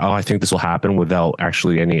things. Oh, I think this will happen without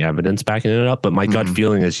actually any evidence backing it up. But my gut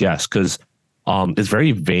feeling is yes, because it's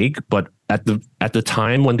very vague. But at the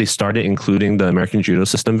time when they started including the American Judo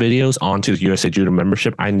System videos onto the USA Judo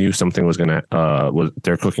membership, I knew something was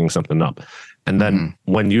they're cooking something up. And then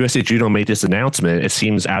when USA Judo made this announcement, it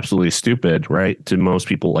seems absolutely stupid, right? To most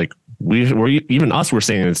people, like we're even us, we're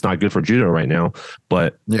saying it's not good for judo right now.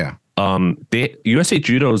 But yeah. USA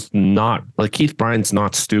Judo's not like Keith Bryan's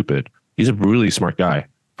not stupid. He's a really smart guy.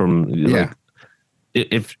 Like,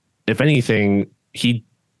 if anything, he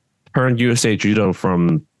turned USA Judo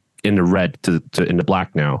from in the red to in the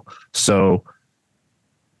black now. So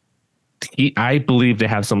I believe they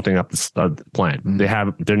have something up the plan.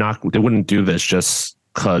 They wouldn't do this just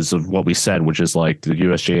because of what we said, which is like the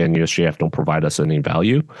USJ and USJF don't provide us any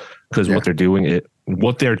value, because what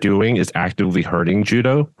they're doing is actively hurting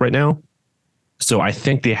judo right now. So I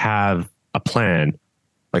think they have a plan,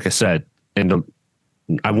 like I said,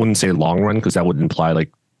 I wouldn't say long run, because that would imply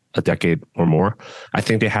like a decade or more. I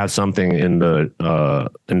think they have something in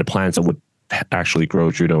the plans that would actually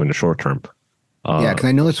grow judo in the short term. Because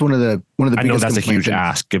I know it's one of the biggest. I know that's a huge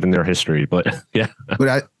ask given their history, but yeah.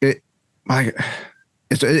 But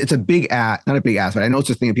it's a big ask, not a big ask, but I know it's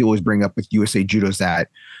a thing that people always bring up with USA Judo, is that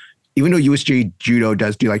even though USJ Judo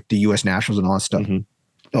does do like the US Nationals and all that stuff,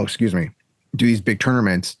 do these big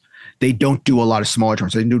tournaments, they don't do a lot of smaller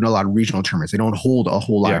tournaments. They don't do a lot of regional tournaments. They don't hold a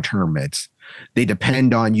whole lot of tournaments. They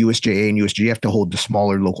depend on USJA and USGF to hold the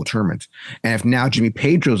smaller local tournaments. And if now Jimmy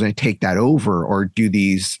Pedro's going to take that over or do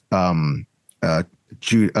these American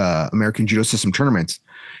Judo System tournaments,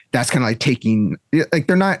 that's kind of like taking, like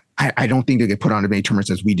they're not, I don't think they get put on as many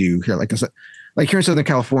tournaments as we do here. Like here in Southern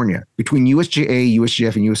California, between USJA,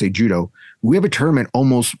 USGF, and USA Judo, we have a tournament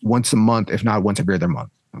almost once a month, if not once every other month.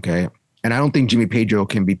 Okay. And I don't think Jimmy Pedro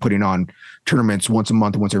can be putting on tournaments once a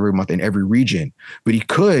month, once every month in every region, but he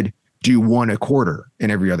could do one a quarter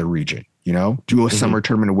in every other region, do a summer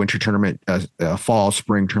tournament, a winter tournament, a fall,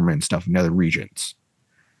 spring tournament and stuff in other regions.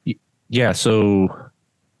 Yeah. So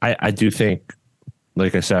I do think,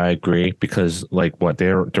 like I said, I agree, because like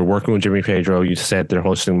they're working with Jimmy Pedro. You said they're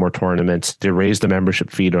hosting more tournaments. They raised the membership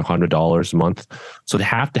fee to $100 a month. So they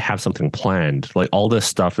have to have something planned. Like all this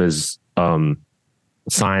stuff is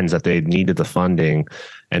signs that they needed the funding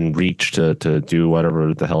and reach to do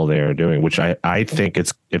whatever the hell they are doing, which I think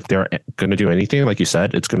it's, if they're going to do anything, like you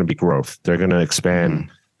said, it's going to be growth. They're going to expand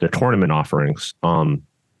their tournament offerings.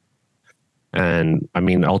 And I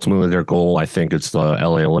mean, ultimately their goal, I think it's the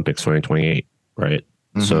LA Olympics 2028. Right.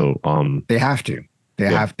 So they have to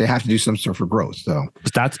do some stuff for growth. So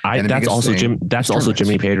that's also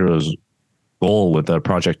Jimmy Pedro's goal with the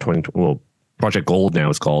Project Gold now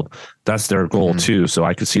is called. That's their goal too. So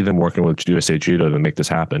I could see them working with USA Judo to make this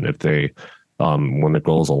happen if they when the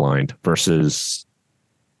goals aligned, versus,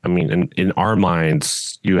 I mean, in our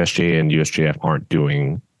minds, USJ and USJF aren't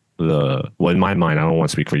doing in my mind, I don't want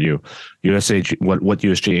to speak for you. What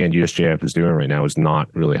USJ and USJF is doing right now is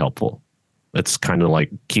not really helpful. It's kind of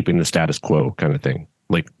like keeping the status quo kind of thing,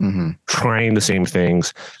 like trying the same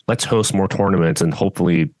things. Let's host more tournaments and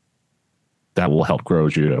hopefully that will help grow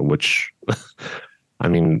judo, which I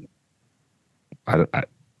mean,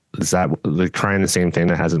 is that like trying the same thing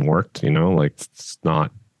that hasn't worked, like it's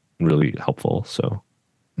not really helpful. So,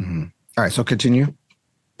 all right. So continue.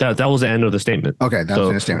 That was the end of the statement. Okay. That's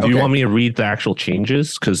the statement. Do you want me to read the actual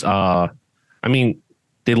changes? Cause, I mean,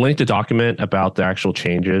 they linked a document about the actual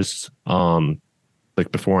changes,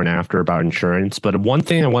 like before and after, about insurance. But one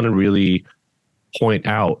thing I want to really point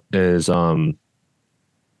out is one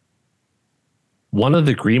of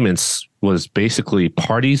the agreements was basically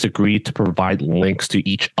parties agreed to provide links to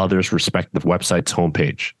each other's respective website's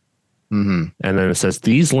homepage. And then it says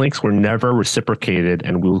these links were never reciprocated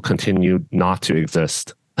and will continue not to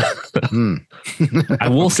exist. I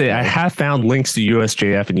will say I have found links to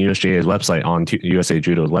USJF and USJA's website on USA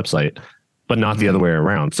Judo's website, but not the other way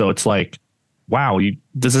around. So it's like, wow,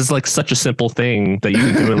 this is like such a simple thing that you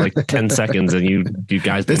can do in like 10 seconds and you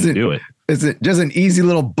guys didn't do it. It's just an easy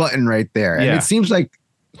little button right there. And it seems like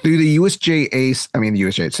through the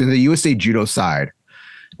so the USA Judo side,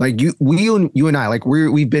 like you and I, like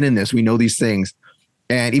we've been in this, we know these things.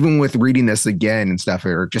 And even with reading this again and stuff,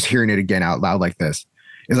 or just hearing it again out loud like this,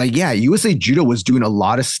 it's like, yeah, USA Judo was doing a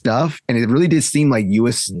lot of stuff. And it really did seem like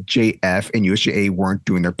USJF and USJA weren't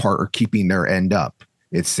doing their part or keeping their end up,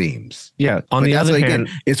 it seems. Yeah. On the other hand,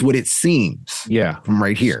 it's what it seems. Yeah. From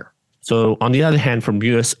right here. So on the other hand, from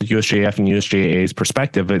USJF and USJA's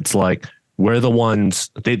perspective, it's like, we're the ones,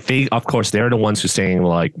 they of course, they're the ones who saying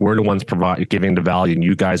like, we're the ones giving the value and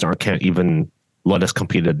you guys can't even let us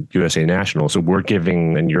compete at USA National. So we're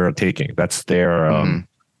giving and you're taking. That's their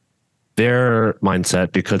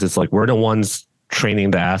mindset, because it's like, we're the ones training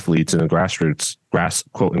the athletes in the grassroots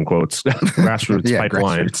pipeline.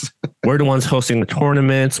 Grassroots. We're the ones hosting the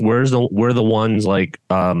tournaments. We're the ones like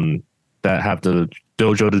that have the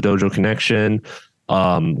dojo to dojo connection.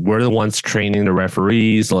 We're the ones training the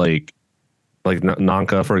referees. Like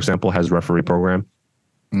Nanka, for example, has a referee program.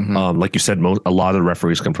 Like you said, a lot of the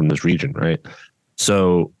referees come from this region, right?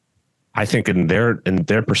 So I think in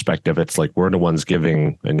their perspective, it's like, we're the ones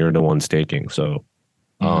giving and you're the ones taking. So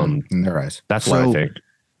in their eyes, that's what I think.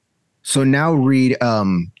 So now read. Do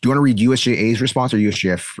you want to read USJA's response or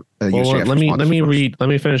USJF? Let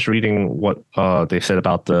me finish reading what they said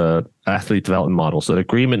about the athlete development model. So the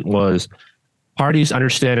agreement was, parties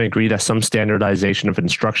understand and agree that some standardization of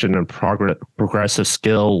instruction and progressive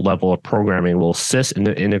skill level of programming will assist in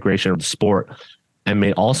the integration of the sport and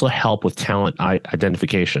may also help with talent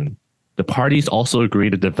identification. The parties also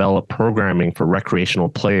agree to develop programming for recreational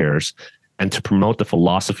players and to promote the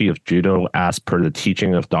philosophy of judo as per the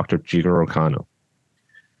teaching of Dr. Jigoro Kano.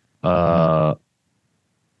 Let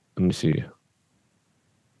me see.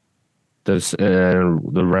 There's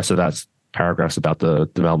the rest of that paragraphs about the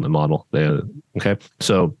development model. Okay,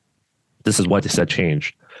 so this is what they said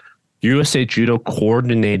changed. USA Judo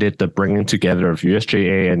coordinated the bringing together of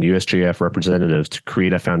USJA and USJF representatives to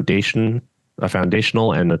create a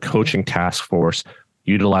foundational and a coaching task force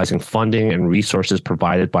utilizing funding and resources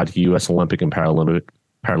provided by the U.S. Olympic and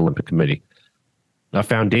Paralympic Committee. A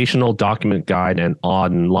foundational document guide and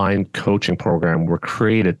online coaching program were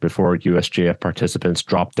created before USJF participants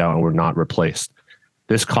dropped out and were not replaced.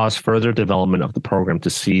 This caused further development of the program to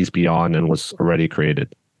seize beyond and was already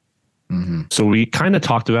created. So we kind of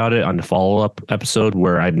talked about it on the follow-up episode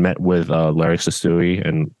where I met with Larry Sestui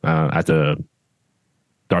and at the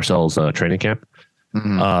Darcel's training camp.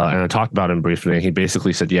 And I talked about him briefly, and he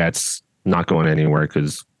basically said, yeah, it's not going anywhere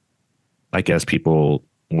because I guess people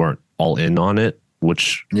weren't all in on it,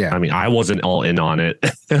 which, I mean, I wasn't all in on it.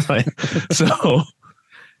 So,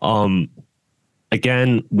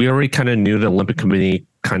 again, we already kind of knew the Olympic Committee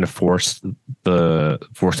kind of forced them to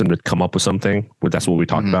come up with something. That's what we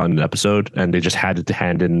talked about in the episode, and they just had to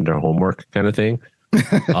hand in their homework kind of thing. They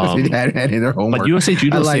had in their homework. But USA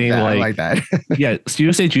Judo's saying I like that. Yeah, so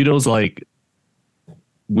USA Judo's like,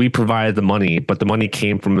 we provided the money, but the money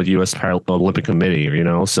came from the U.S. Olympic Committee, you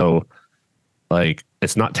know? So, like,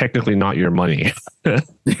 it's not technically not your money.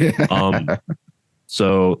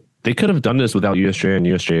 So they could have done this without USJ and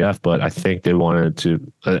USJF, but I think they wanted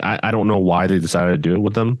to. I don't know why they decided to do it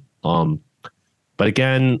with them. But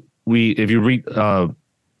again, if you read the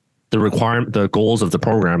goals of the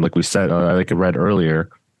program, like we said, like I read earlier,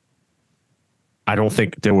 I don't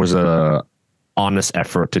think there was a honest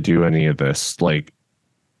effort to do any of this. Like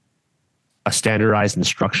a standardized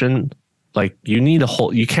instruction, like you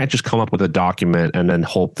can't just come up with a document and then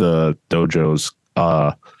hope the dojos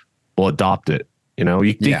will adopt it. You know,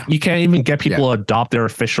 you can't even get people to adopt their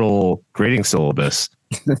official grading syllabus,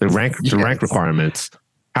 the rank requirements.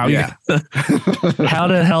 How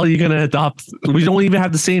the hell are you going to adopt? We don't even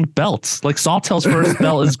have the same belts. Like Sawtel's first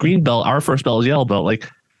belt is green belt. Our first belt is yellow belt. Like,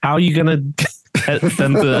 how are you going to get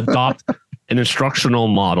them to adopt an instructional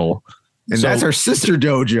model? And that's our sister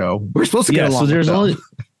dojo. We're supposed to get along. So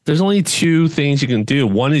there's only two things you can do.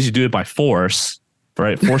 One is you do it by force.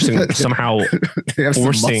 Right, forcing these dojos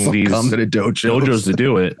to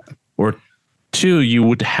do it, or two, you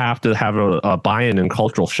would have to have a buy-in and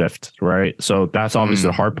cultural shift, right? So that's obviously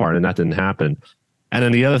the hard part, and that didn't happen. And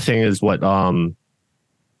then the other thing is what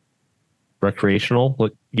recreational,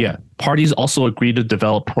 parties also agreed to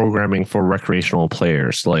develop programming for recreational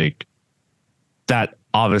players, like that.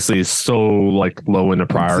 Obviously, is so like low in the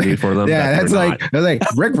priority for them. Yeah, that's like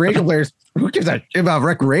recreational players. Who gives a shit about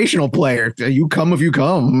recreational players? You come if you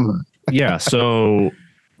come. Yeah, so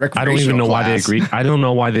I don't even know why they agreed. I don't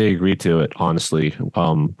know why they agreed to it, honestly,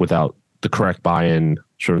 without the correct buy-in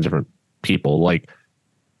from different people. Like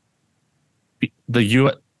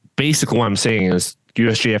basically what I'm saying is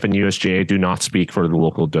USJF and USJA do not speak for the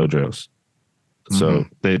local dojos, so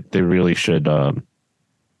they really should.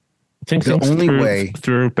 I think the only way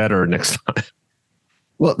through better next time.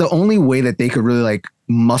 Well, the only way that they could really like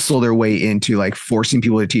muscle their way into like forcing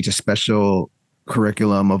people to teach a special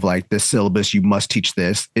curriculum of like this syllabus, you must teach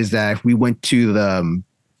this, is that if we went to the,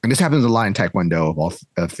 and this happens a lot in Taekwondo of all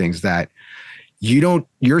of things, that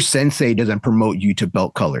your sensei doesn't promote you to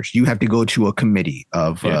belt colors. You have to go to a committee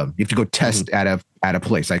of, you have to go test at a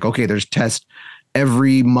place. Like, okay, there's test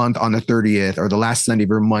every month on the 30th or the last Sunday of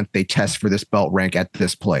every month, they test for this belt rank at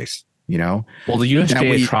this place, you know? Well, the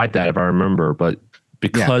USGA tried that, if I remember, but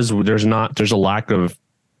because there's a lack of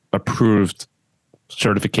approved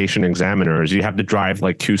certification examiners, you have to drive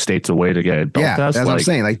like 2 states away to get a belt test. That's what I'm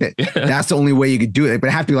saying. Like that's the only way you could do it. But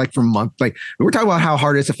it have to be like for months. Like we're talking about how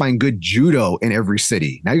hard it is to find good judo in every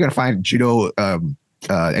city. Now you got to find judo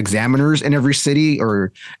examiners in every city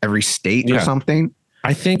or every state or something.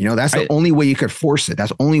 I think, that's the only way you could force it. That's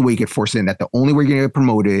the only way you could force it. And that the only way you're going to get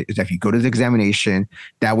promoted is if you go to the examination.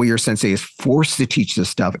 That way your sensei is forced to teach this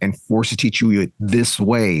stuff and forced to teach you it this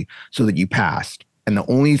way so that you passed. And the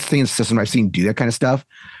only thing system I've seen do that kind of stuff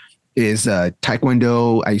is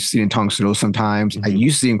Taekwondo. I see it in Tang Soo Do sometimes. I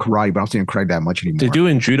used to see it in karate, but I don't see it in karate that much anymore. They do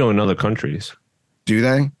in judo in other countries. Do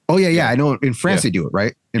they? Oh, yeah. I know in France they do it,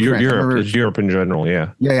 right? In France. Europe in general,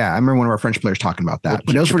 yeah. Yeah. I remember one of our French players talking about that.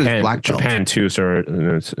 But those were just black belts. Japan too, sir,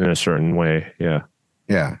 in a certain way, yeah.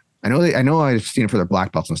 Yeah. I know I've seen it for their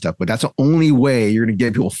black belts and stuff, but that's the only way you're going to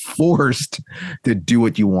get people forced to do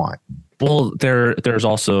what you want. Well, there's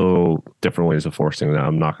also different ways of forcing that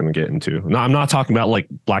I'm not going to get into. No, I'm not talking about like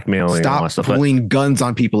blackmailing. Stop stuff, pulling guns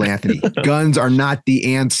on people, Anthony. Guns are not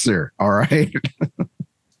the answer. All right.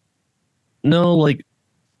 No, like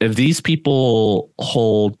if these people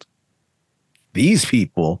hold these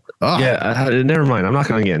people. Oh. Yeah, never mind. I'm not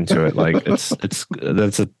going to get into it. Like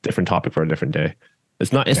that's a different topic for a different day.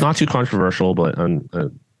 It's not too controversial, but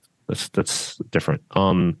that's different.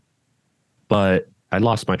 But I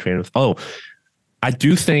lost my train of. Oh, I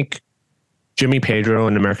do think Jimmy Pedro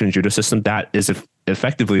and the American judo system, that is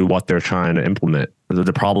effectively what they're trying to implement,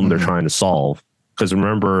 the problem they're trying to solve. Because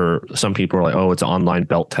remember, some people are like, oh, it's online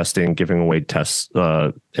belt testing, giving away tests,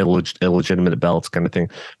 illegitimate belts kind of thing.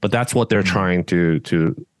 But that's what they're trying to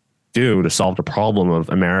do to solve the problem of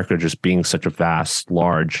America just being such a vast,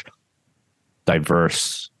 large,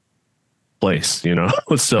 diverse place,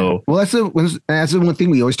 So that's the one thing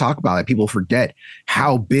we always talk about that people forget,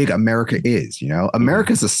 how big America is.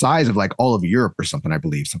 America's the size of like all of Europe or something, I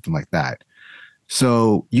believe, something like that.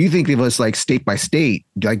 So you think of us like state by state,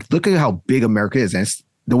 like look at how big America is. And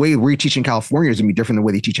the way we teach in California is gonna be different than the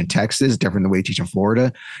way they teach in Texas, different than the way they teach in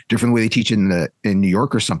Florida, different than the way they teach in New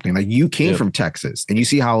York or something. Like you came from Texas and you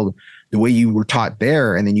see how the way you were taught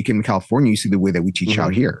there, and then you came to California, you see the way that we teach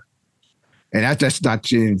out here. And that's not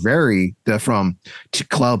to vary from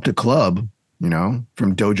club to club, from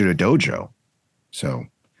dojo to dojo. So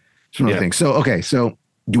it's one of the things. So, okay. So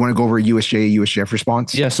do you want to go over USJF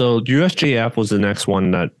response? Yeah. So USJF was the next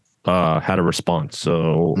one that had a response.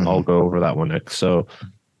 So I'll go over that one next. So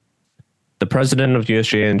the president of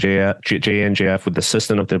JNJF with the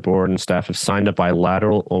assistant of the board and staff have signed a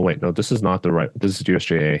bilateral. Oh, wait, no, this is not the right. This is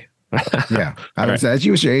USJA. Yeah. That's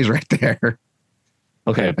USJA is right there.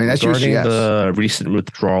 Okay, I mean, that's regarding the recent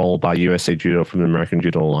withdrawal by USA Judo from the American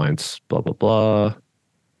Judo Alliance, blah, blah, blah.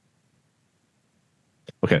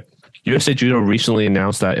 Okay, USA Judo recently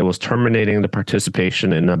announced that it was terminating the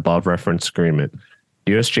participation in the above reference agreement.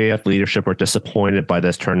 USJF leadership were disappointed by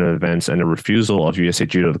this turn of events and the refusal of USA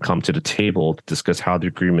Judo to come to the table to discuss how the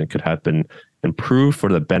agreement could have been improved for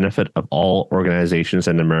the benefit of all organizations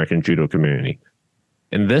and the American Judo community.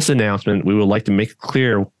 In this announcement, we would like to make it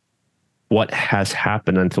clear what has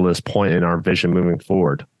happened until this point in our vision moving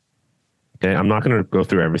forward. Okay, I'm not going to go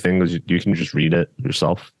through everything because you can just read it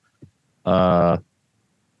yourself. So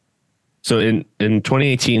in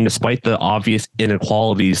 2018, despite the obvious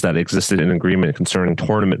inequalities that existed in agreement concerning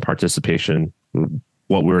tournament participation,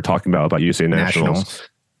 what we were talking about USA Nationals,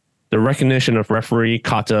 the recognition of referee,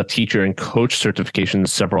 kata, teacher, and coach certifications in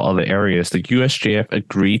several other areas, the USJF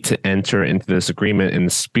agreed to enter into this agreement in the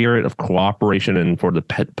spirit of cooperation and for the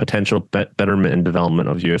potential betterment and development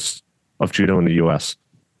of judo in the U.S.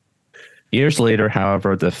 Years later,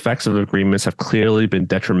 however, the effects of the agreements have clearly been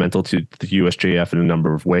detrimental to the USJF in a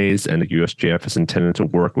number of ways, and the USJF is intended to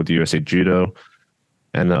work with USA Judo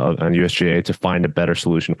and USJA to find a better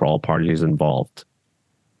solution for all parties involved.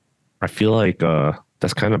 I feel like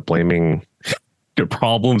that's kind of blaming your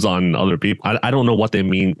problems on other people. I don't know what they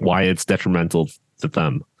mean, why it's detrimental to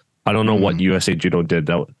them. I don't know what USA Judo did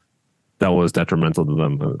that was detrimental to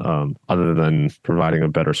them, other than providing a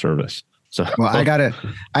better service. So, well,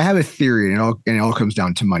 I have a theory, and it all comes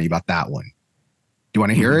down to money about that one. Do you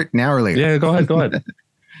want to hear it now or later? Yeah, go ahead.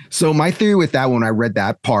 So my theory with that, when I read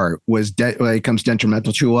that part, was when it comes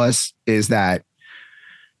detrimental to us, is that,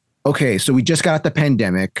 okay, so we just got out the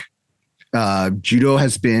pandemic. Judo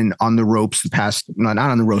has been on the ropes not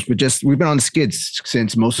on the ropes, but just we've been on the skids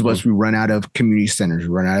since most of us, we run out of community centers. We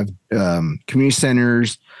run out of community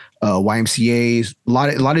centers, YMCAs, a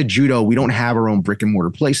lot of judo. We don't have our own brick and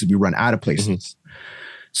mortar places. We run out of places. Mm-hmm.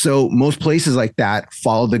 So most places like that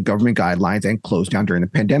follow the government guidelines and closed down during the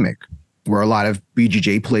pandemic, where a lot of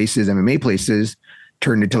BJJ places, MMA places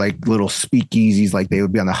turned into like little speakeasies. Like they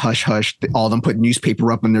would be on the hush hush. All of them put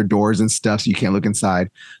newspaper up on their doors and stuff so you can't look inside.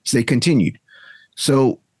 So they continued.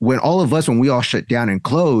 So when we all shut down and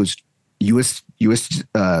closed, USJA,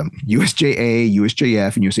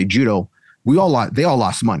 USJF, and USA Judo, they all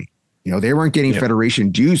lost money. You know, they weren't getting federation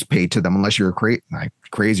dues paid to them unless you're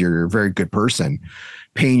crazy or you're a very good person,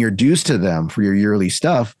 paying your dues to them for your yearly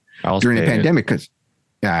stuff during the pandemic. Because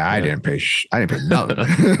I didn't pay nothing.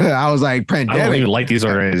 I was like, pandemic. I don't even like these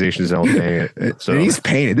organizations that don't pay it. So. And he's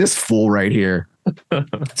paying it. This fool right here.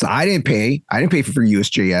 So I didn't pay for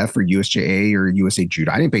USJF or USJA or USA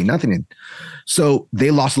Judo. I didn't pay nothing. So they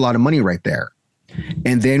lost a lot of money right there.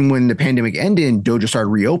 And then when the pandemic ended and dojo started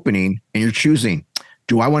reopening, and you're choosing,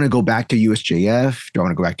 do I want to go back to USJF? Do I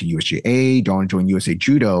want to go back to USJA? Do I want to join USA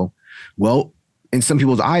Judo? Well, in some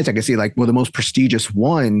people's eyes, I can say like, well, the most prestigious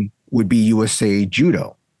one would be USA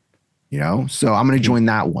Judo, you know? So I'm going to join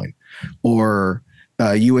that one. Or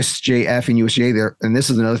USJF and USJA there. And this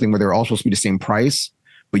is another thing where they're all supposed to be the same price,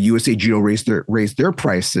 but USA Judo raised their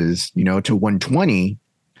prices, you know, to 120.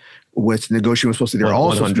 What's negotiation was supposed to, they're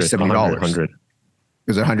all supposed to be $70. 100.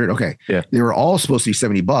 Is it 100? Okay. Yeah. They were all supposed to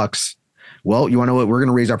be $70. Well, you want to know what? We're going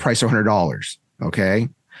to raise our price to $100. Okay.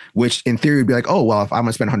 Which in theory would be like, oh, well, if I'm going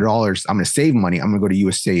to spend $100, I'm going to save money. I'm going to go to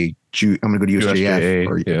USJF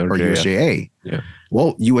or USJA. Yeah.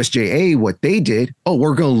 Well, USJA, what they did,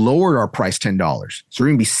 we're going to lower our price $10. So we're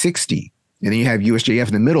going to be 60. And then you have USJF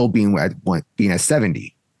in the middle being at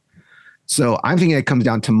 70. So I'm thinking it comes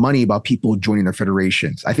down to money about people joining their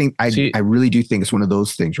federations. I really do think it's one of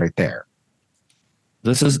those things right there.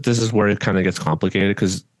 This is where it kind of gets complicated,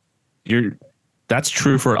 because that's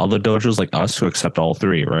true for other dojos like us who accept all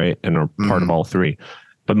three, right? And are part of all three.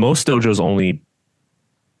 But most dojos only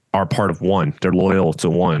are part of one. They're loyal to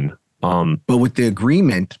one. But with the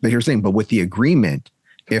agreement,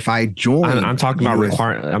 if I join, I'm talking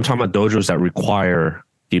about dojos that require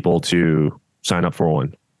people to sign up for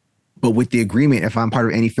one. But with the agreement, if I'm part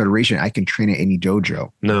of any federation, I can train at any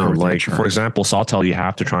dojo. No, like for example, Sawtell, you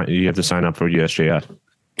have to sign up for USJF.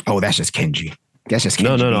 Oh, that's just Kenji. That's just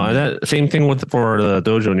Kenji. No. That same thing for the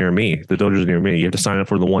dojo near me. The dojos near me, you have to sign up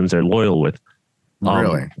for the ones they're loyal with.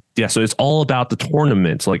 Really? Yeah. So it's all about the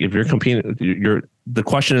tournaments. Like if you're competing, the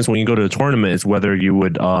question is when you go to the tournament is whether you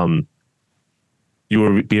would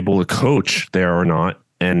be able to coach there or not,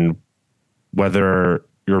 and whether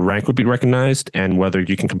your rank would be recognized and whether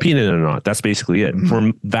you can compete in it or not. That's basically it. Mm-hmm.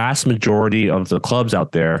 For vast majority of the clubs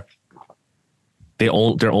out there,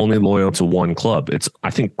 they're only loyal to one club.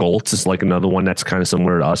 I think Goltz is like another one that's kind of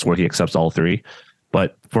similar to us where he accepts all three.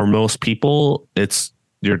 But for most people, it's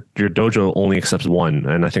your dojo only accepts one.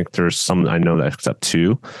 And I think there's some I know that accept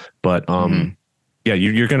two. But yeah,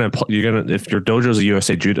 you're gonna if your dojo is a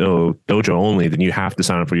USA Judo dojo only, then you have to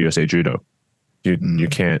sign up for USA Judo. You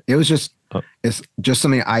can't. It was just it's just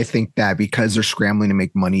something I think that because they're scrambling to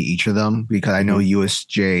make money, each of them, because I know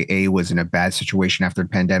USJA was in a bad situation after the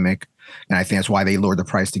pandemic, and I think that's why they lowered the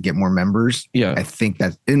price to get more members. Yeah, I think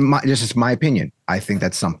that just my opinion. I think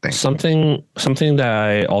that's something that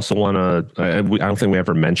I also want to. I don't think we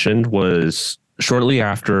ever mentioned was shortly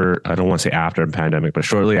after. I don't want to say after the pandemic, but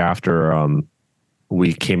shortly after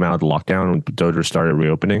we came out of the lockdown and dojos started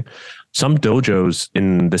reopening. Some dojos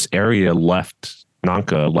in this area left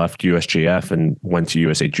USJF and went to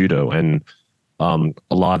USA Judo. And a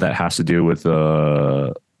lot of that has to do with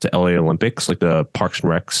the LA Olympics, like the Parks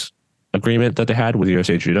and Recs agreement that they had with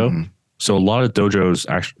USA Judo. Mm-hmm. So a lot of dojos,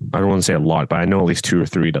 actually, I don't want to say a lot, but I know at least 2 or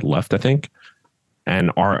 3 that left, I think,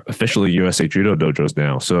 and are officially USA Judo dojos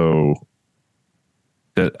now. So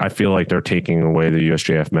that I feel like they're taking away the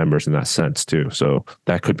USJF members in that sense too. So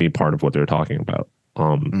that could be part of what they're talking about.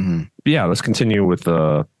 Yeah, let's continue with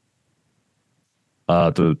the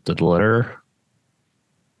letter.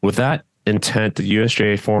 With that intent, the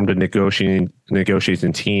USJA formed a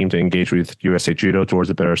negotiating team to engage with USA Judo towards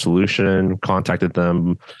a better solution, contacted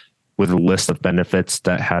them with a list of benefits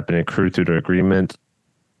that had been accrued through the agreement.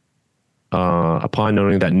 Upon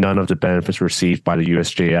noting that none of the benefits were received by the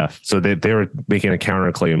USJF. So they were making a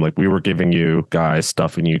counterclaim, like we were giving you guys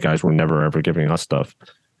stuff and you guys were never ever giving us stuff.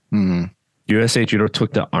 Mm-hmm. USA Judo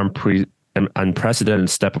took the an unprecedented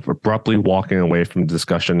step of abruptly walking away from the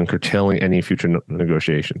discussion and curtailing any future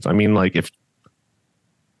negotiations. I mean, like, if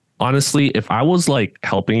I was like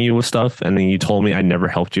helping you with stuff and then you told me I never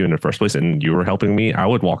helped you in the first place and you were helping me, I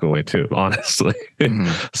would walk away too, honestly.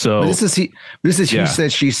 So but this is he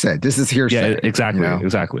said, she said. This is hearsay. Yeah, exactly.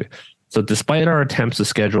 Exactly. So despite our attempts to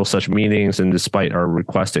schedule such meetings and despite our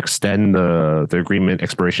request to extend the agreement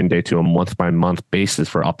expiration date to a month-by-month basis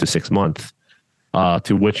for up to 6 months,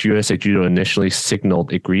 to which USA Judo initially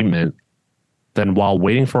signaled agreement, then while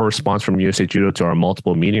waiting for a response from USA Judo to our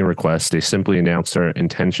multiple meeting requests, they simply announced their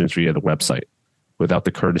intentions via the website without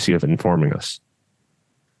the courtesy of informing us.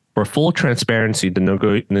 For full transparency,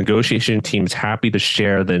 the negotiation team is happy to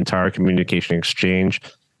share the entire communication exchange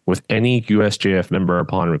with any USJF member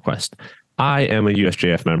upon request. I am a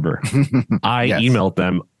USJF member. I emailed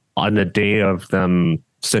them on the day of them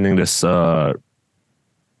sending this thing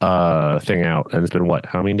out, and it's been what?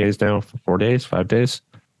 How many days now? 4 days? 5 days?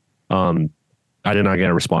 I did not get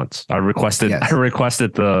a response. I requested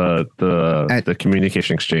the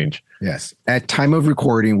communication exchange. Yes. At time of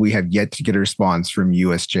recording, we have yet to get a response from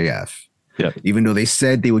USJF. Yep. Even though they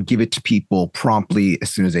said they would give it to people promptly as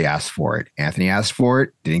soon as they asked for it. Anthony asked for it,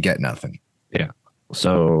 didn't get nothing. Yeah.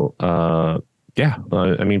 So, I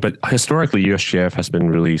mean, but historically, USJF has been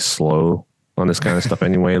really slow on this kind of stuff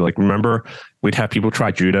anyway. Like, remember, we'd have people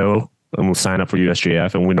try judo and we'll sign up for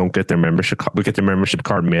USJF and we don't get their membership. We get their membership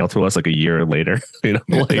card mailed to us like a year later,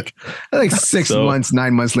 like 6 months,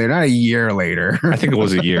 9 months later, not a year later. I think it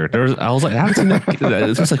was a year. I was like, I haven't seen that.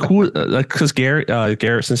 It's just like, who, like, cause Gary,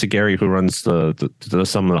 who runs the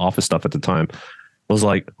some of the office stuff at the time, was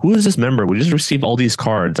like, who is this member? We just received all these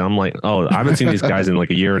cards. I'm like, oh, I haven't seen these guys in like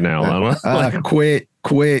a year now. I'm like, quit,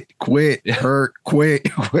 hurt, quit.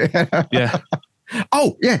 Yeah.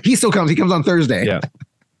 Oh yeah. He still comes. He comes on Thursday. Yeah.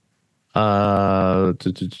 I'm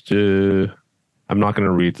not going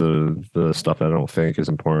to read the stuff I don't think is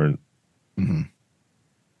important. Mm-hmm.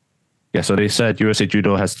 Yeah, so they said USA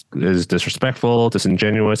Judo is disrespectful,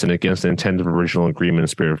 disingenuous, and against the intent of original agreement and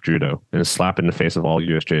spirit of judo, and a slap in the face of all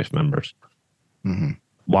USJF members. Mm-hmm.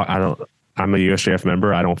 Well, I'm a USJF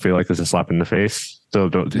member. I don't feel like this is a slap in the face. So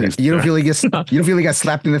you don't feel like you got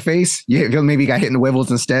slapped in the face? You feel maybe you got hit in the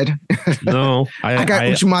huevos instead? No, I got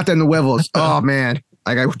uchimata in the huevos. Oh man.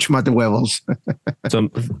 I got uchimata huevos. So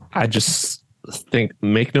I just think,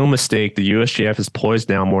 make no mistake, the USJF is poised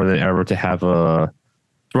now more than ever to have a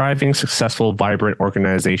thriving, successful, vibrant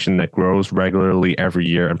organization that grows regularly every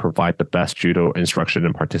year and provide the best judo instruction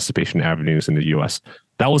and participation avenues in the U.S.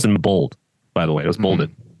 That was in bold, by the way. It was bolded.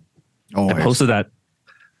 Oh, I posted that.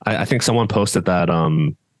 I think someone posted that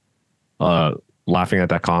laughing at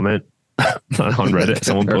that comment on Reddit.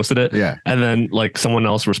 Someone posted it. Yeah. And then like someone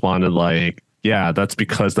else responded like, yeah, that's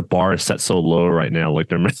because the bar is set so low right now. Like,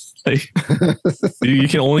 they're like, you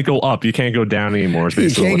can only go up. You can't go down anymore.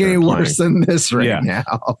 You can't get any worse than this now.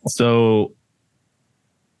 So,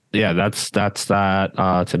 yeah, that's that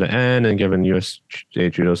to the end. And given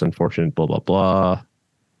USJ Judo's unfortunate blah, blah, blah.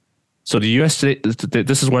 So the USJ,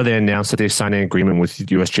 this is where they announced that they signed an agreement with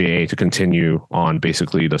USJA to continue on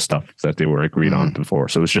basically the stuff that they were agreed on before.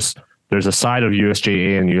 So it's just, there's a side of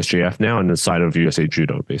USJA and USJF now and the side of USA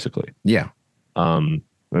Judo, basically. Yeah. And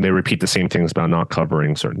they repeat the same things about not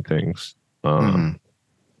covering certain things.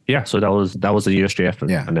 Yeah, so that was the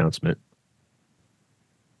USJF announcement.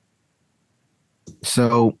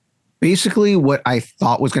 So basically what I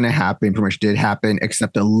thought was going to happen pretty much did happen,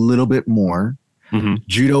 except a little bit more.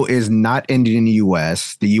 Judo is not ending in the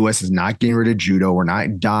U.S. The U.S. is not getting rid of judo. We're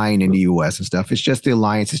not dying in the U.S. and stuff. It's just the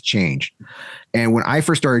alliance has changed. And when I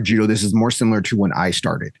first started judo, this is more similar to when I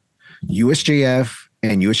started. USJF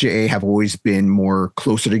and USJA have always been more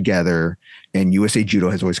closer together, and USA Judo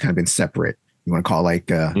has always kind of been separate. You want to call it like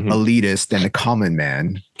elitist and a common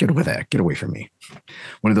man. Get over that. Get away from me.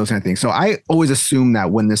 One of those kind of things. So I always assumed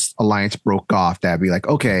that when this alliance broke off, that'd be like,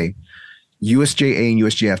 okay, USJA and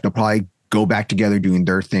USJF, they'll probably go back together doing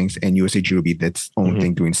their things, and USA Judo be its own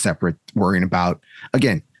thing, doing separate, worrying about,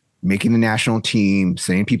 again, making the national team,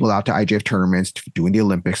 sending people out to IJF tournaments, doing the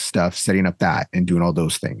Olympic stuff, setting up that, and doing all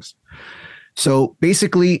those things. So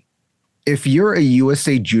basically, if you're a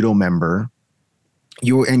USA Judo member,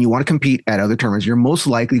 you want to compete at other tournaments, you're most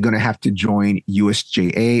likely going to have to join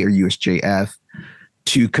USJA or USJF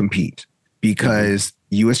to compete, because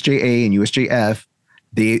USJA and USJF,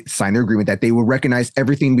 they signed their agreement that they will recognize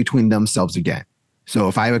everything between themselves again. So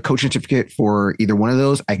if I have a coaching certificate for either one of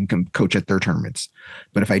those, I can coach at their tournaments.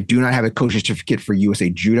 But if I do not have a coaching certificate for USA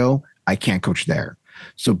Judo, I can't coach there.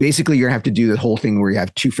 So basically, you're going to have to do the whole thing where you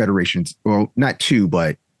have two federations, well, not two,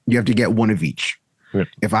 but you have to get one of each. Yep.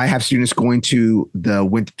 If I have students going to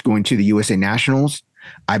the USA Nationals,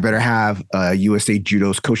 I better have a USA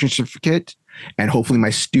Judo's coaching certificate, and hopefully my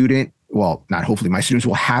students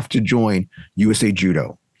will have to join USA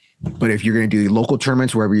Judo. But if you're going to do the local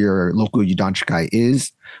tournaments, wherever your local Judanshikai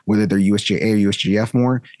is, whether they're USJA or USJF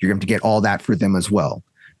more, you're going to get all that for them as well.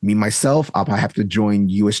 Me, myself, I'll probably have to join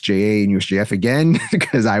USJA and USJF again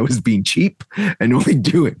because I was being cheap and only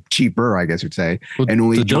do it cheaper, I guess you'd say. Well, and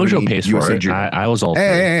only the dojo pays USA for it. Judo. I was all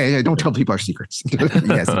hey, don't tell people our secrets.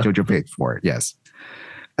 Yes, the dojo paid for it. Yes.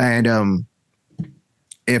 And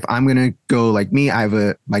if I'm going to go like me, I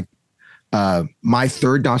have my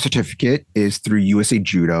third Dan certificate is through USA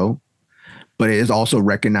Judo, but it is also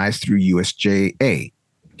recognized through USJA.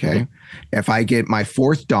 Okay. If I get my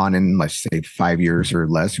fourth Dan in, let's say 5 years or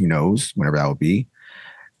less, who knows, whenever that will be,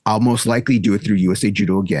 I'll most likely do it through USA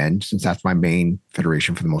Judo again, since that's my main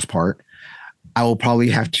federation for the most part. I will probably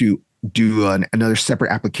have to do another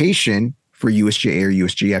separate application for USJA or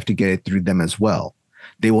USJF to get it through them as well.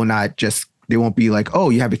 They won't be like, oh,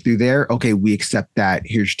 you have it through there. Okay, we accept that.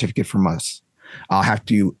 Here's your certificate from us. I'll have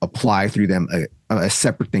to apply through them, a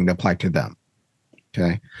separate thing to apply to them.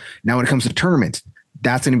 Okay. Now, when it comes to tournaments,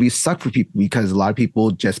 that's going to be suck for people because a lot of people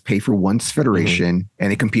just pay for one federation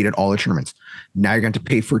and they compete at all the tournaments. Now you're going to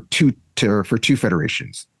pay for two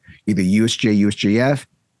federations, either USJ, USJF,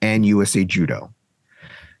 and USA Judo.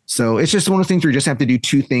 So it's just one of those things where you just have to do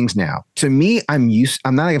two things now. To me, I'm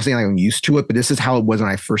not even saying I'm used to it, but this is how it was when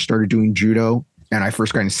I first started doing judo and I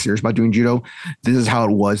first got serious about doing judo. This is how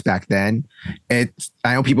it was back then. I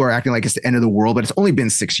know people are acting like it's the end of the world, but it's only been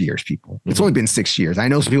 6 years, people. It's only been 6 years. I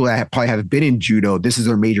know some people that probably haven't been in judo. This is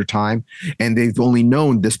their major time, and they've only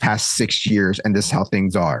known this past 6 years, and this is how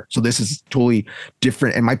things are. So this is totally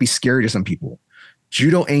different. It might be scary to some people.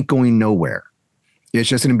 Judo ain't going nowhere. It's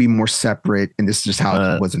just going to be more separate, and this is just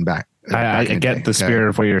how it wasn't back. I get the spirit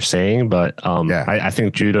of what you're saying, but I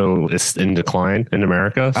think judo is in decline in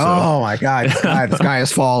America. So. Oh my God, the sky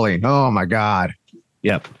is falling. Oh my God.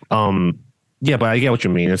 Yep. But I get what you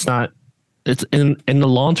mean. It's in the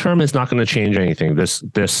long term, it's not going to change anything.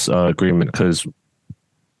 This agreement, because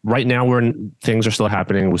right now things are still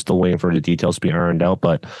happening. We're still waiting for the details to be ironed out,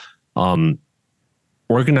 but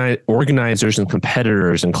organizers and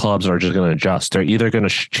competitors and clubs are just going to adjust. They're either going to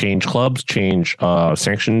change clubs, change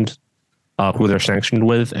sanctioned, who they're sanctioned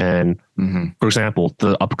with. And for example,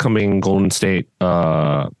 the upcoming Golden State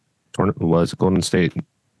tournament was Golden State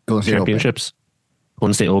Championships,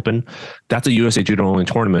 Golden State Open. That's a USA Judo only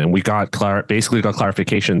tournament. And we basically got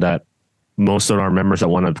clarification that most of our members that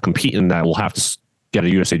want to compete in that will have to get a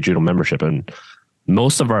USA Judo membership. And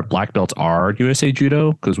most of our black belts are USA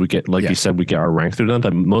Judo because we get, like you said, we get our rank through them.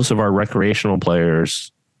 But most of our recreational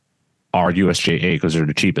players are USJA because they're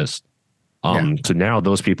the cheapest. So now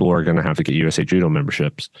those people are going to have to get USA Judo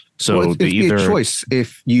memberships. So it's either a choice.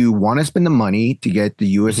 If you want to spend the money to get the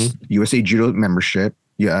USA Judo membership,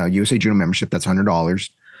 USA Judo membership, that's $100.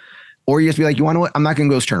 Or you just be like, you want to what? I'm not going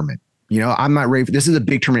to go to this tournament. I'm not ready for this. Is a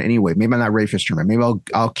big tournament anyway. Maybe I'm not ready for this tournament. Maybe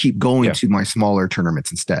I'll keep going to my smaller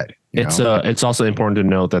tournaments instead. It's also important to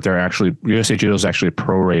note that USA Judo is actually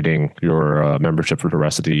prorating your membership for the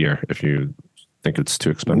rest of the year if you think it's too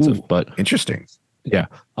expensive. But interesting. Yeah.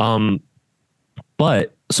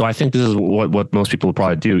 But so I think this is what most people will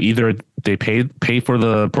probably do. Either they pay for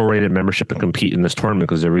the prorated membership and compete in this tournament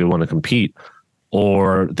because they really want to compete,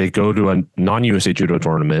 or they go to a non-USA Judo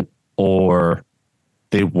tournament, or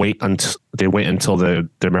they wait until their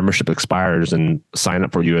membership expires and sign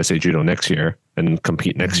up for USA Judo next year and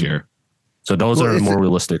compete next year. So those are more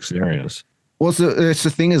realistic scenarios. Well, so it's the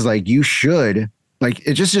thing is like you should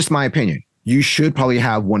it's just my opinion. You should probably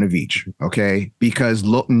have one of each, okay? Because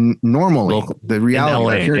normally the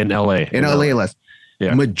reality in LA, less.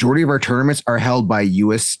 Yeah. Majority of our tournaments are held by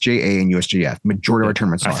USJA and USJF. Majority of our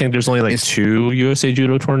tournaments I think there's only two USA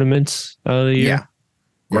Judo tournaments a year.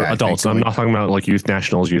 Or adults. I'm not talking about like youth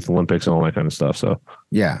nationals, youth Olympics, and all that kind of stuff. So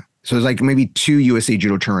so it's like maybe 2 USA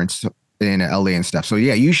Judo tournaments in LA and stuff. So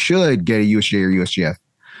you should get a USJ or USJF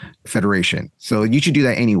federation. So you should do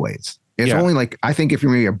that anyways. It's only like, I think if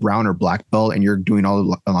you're maybe a brown or black belt and you're doing a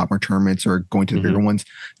lot more tournaments or going to the bigger ones,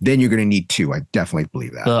 then you're going to need 2. I definitely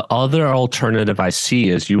believe that. The other alternative I see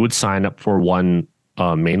is you would sign up for one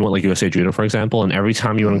main one, like USA Judo, for example, and every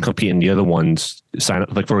time you want to compete in the other ones, sign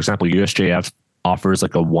up. Like, for example, USJF offers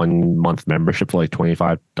like a 1 month membership for like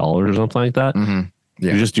 $25 or something like that.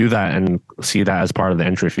 You just do that and see that as part of the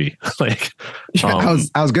entry fee. I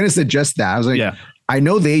was going to suggest that. I was like, I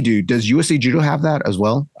know they do. Does USA Judo have that as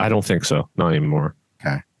well? I don't think so. Not anymore.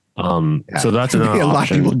 Okay. So that's another a lot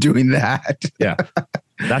of people doing that.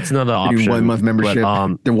 That's another option. 1 month membership.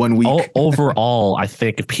 The 1 week. Overall, I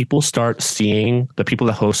think if people start seeing the people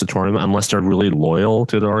that host the tournament, unless they're really loyal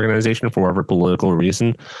to the organization for whatever political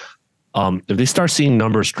reason, if they start seeing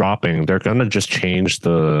numbers dropping, they're gonna just change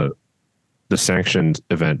the sanctioned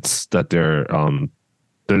events that they're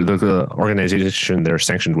the organization they're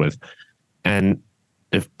sanctioned with, and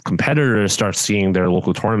if competitors start seeing their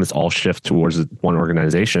local tournaments all shift towards one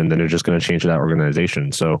organization, then they're just going to change that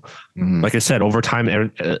organization. So, like I said, over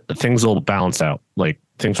time, things will balance out. Like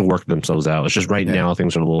things will work themselves out. It's just right now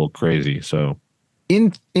things are a little crazy. So,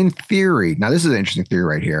 in theory, now this is an interesting theory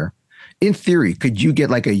right here. In theory, could you get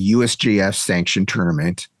like a USJF sanctioned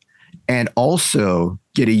tournament and also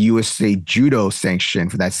get a USA Judo sanction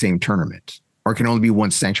for that same tournament, or can only be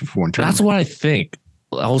one sanction for one tournament? That's what I think.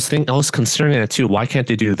 I was considering it too. Why can't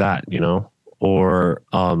they do that? Or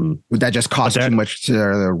would that just cost too much to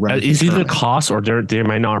the rest? It's either cost or they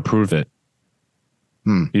might not approve it.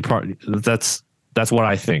 That's what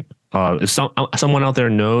I think. If someone out there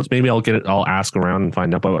knows, maybe I'll ask around and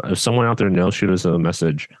find out. But if someone out there knows, shoot us a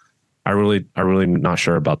message. I really not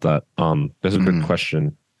sure about that. That's a good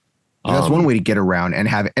question. That's one way to get around and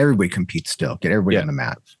have everybody compete still. Get everybody on the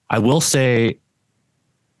mat. I will say,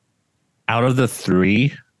 out of the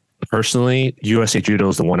three, personally, USA Judo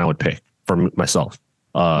is the one I would pick for myself,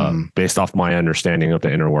 based off my understanding of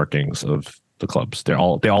the inner workings of the clubs. They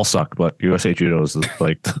all suck, but USA Judo is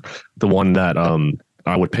like the one that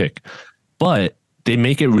I would pick. But they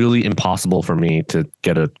make it really impossible for me to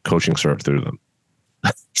get a coaching cert through them.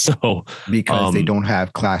 So because they don't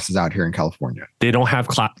have classes out here in California. They don't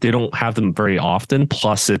have them very often.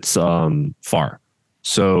 Plus, it's far.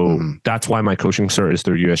 So that's why my coaching cert is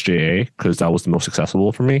through USJA, because that was the most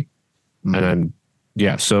accessible for me. And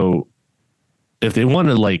then, so if they want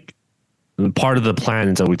to, like, part of the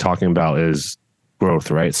plans that we're talking about is growth,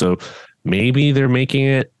 right? So maybe they're making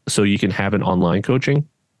it so you can have an online coaching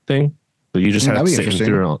thing. So you just have to sit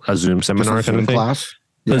through a Zoom seminar kind of thing. Class.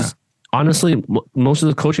 Because honestly, most of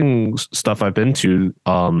the coaching stuff I've been to,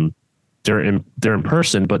 they're in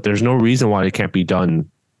person, but there's no reason why it can't be done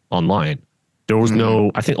online. There was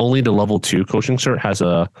I think only the level 2 coaching cert has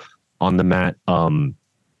a on the mat,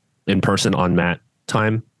 in person on mat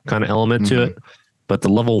time kind of element to it. But the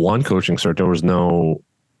level 1 coaching cert, there was no,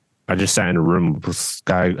 I just sat in a room with this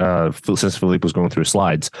guy, since Philippe was going through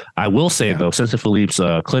slides. I will say though, since Philippe's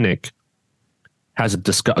clinic has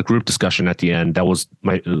a group discussion at the end, that was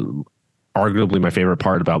arguably my favorite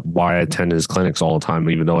part about why I attend his clinics all the time,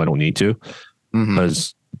 even though I don't need to,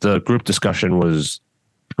 because the group discussion was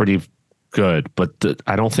pretty good, but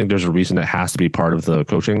I don't think there's a reason it has to be part of the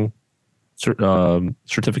coaching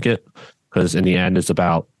certificate, because in the end it's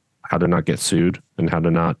about how to not get sued and how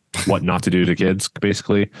to what not to do to kids,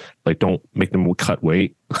 basically. Like, don't make them cut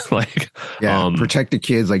weight. Like, protect the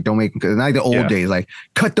kids. Like, don't make them, like the old days, like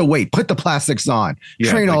cut the weight, put the plastics on,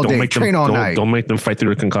 train all day, train all night. Don't make them fight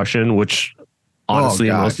through a concussion, which honestly,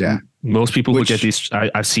 most people who get these,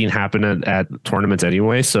 I've seen happen at tournaments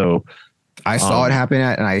anyway. So I saw it happen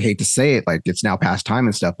and I hate to say it, like it's now past time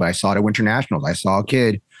and stuff, but I saw it at Winter Nationals. I saw a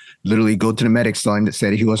kid literally go to the medics that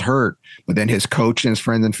said he was hurt, but then his coach and his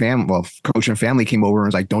friends and family, coach and family came over and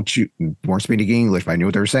was like, don't you, weren't speaking English, but I knew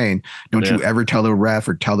what they were saying. Don't you ever tell the ref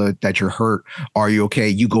or tell that you're hurt. Are you okay?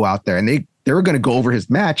 You go out there. And they were going to go over his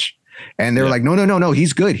match. And they were like, no,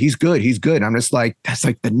 he's good. And I'm just like, that's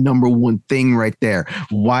like the number one thing right there.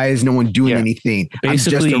 Why is no one doing anything?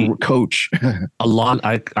 Basically, I'm just a coach. A lot,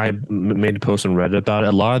 I made a post on Reddit about it.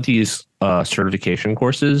 A lot of these certification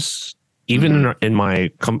courses, even in my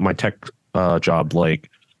tech job, like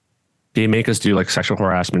they make us do like sexual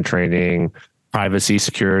harassment training, privacy,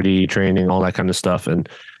 security training, all that kind of stuff. And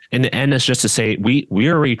in the end, it's just to say, we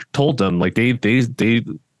already told them, like they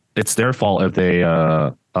it's their fault if they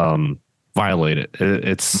violate it.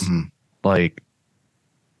 It's like,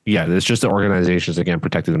 it's just the organizations again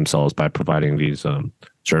protecting themselves by providing these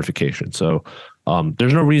certifications. So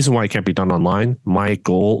there's no reason why it can't be done online. My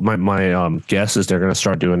goal, my guess is they're going to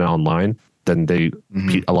start doing it online. Then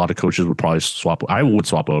a lot of coaches would probably swap. I would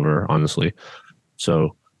swap over, honestly.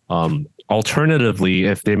 So alternatively,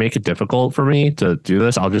 if they make it difficult for me to do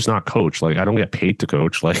this, I'll just not coach. Like, I don't get paid to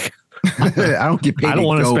coach. Like, I don't get paid. I don't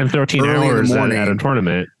want to spend 13 hours at a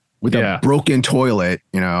tournament with a broken toilet,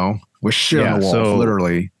 with shit on the walls,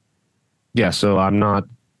 literally. Yeah. So I'm not.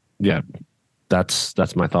 Yeah,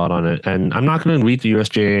 that's my thought on it, and I'm not going to read the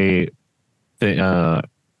USJA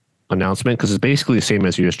announcement because it's basically the same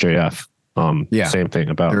as USJF. Same thing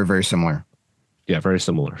about. They're very similar. Yeah, very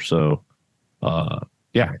similar. So,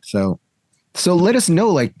 So So let us know,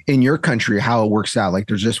 like in your country, how it works out. Like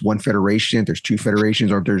there's just one federation, there's two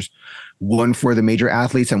federations, or if there's one for the major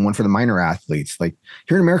athletes and one for the minor athletes. Like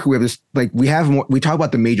here in America, we have this, like we have more, we talk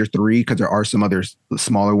about the major three because there are some other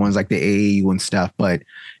smaller ones like the AAU and stuff. But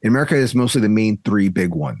in America, it's mostly the main three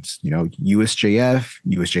big ones, you know, USJF,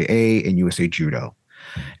 USJA, and USA Judo.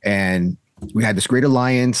 And we had this great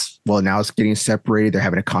alliance. Well, now it's getting separated. They're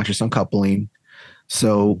having a conscious uncoupling.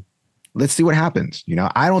 So let's see what happens. You know,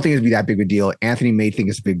 I don't think it'd be that big of a deal. Anthony may think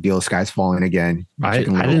it's a big deal. The sky's falling again. I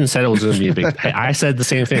didn't say it was going to be a big. I said the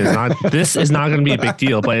same thing. This is not going to be a big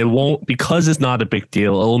deal, but it won't, because it's not a big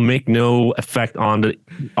deal. It will make no effect on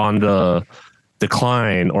the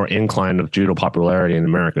decline or incline of judo popularity in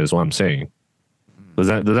America. Is what I'm saying. Does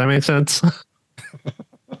that make sense?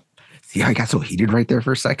 See how I got so heated right there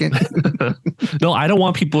for a second? No, I don't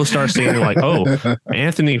want people to start saying like, "Oh,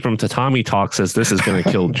 Anthony from Tatami Talk says this is going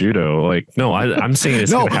to kill judo." Like, no, I'm saying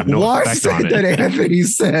it's going to have no effect on it. That Anthony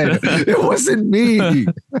said it wasn't me.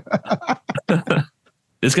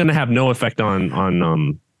 It's going to have no effect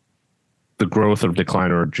on the growth or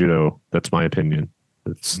decline of judo. That's my opinion.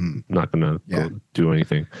 It's not going to do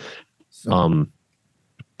anything.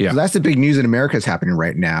 Yeah. So that's the big news in America is happening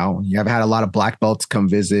right now. You have had a lot of black belts come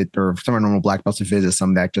visit, or some are normal black belts to visit,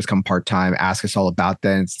 some that just come part-time, ask us all about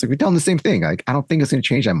that. And it's like, we tell them the same thing. Like, I don't think it's going to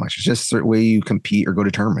change that much. It's just a certain way you compete or go to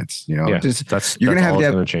tournaments, you know, you're going to have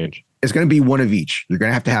to change. It's going to be one of each. You're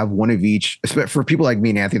going to have one of each, for people like me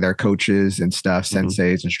and Anthony that are coaches and stuff,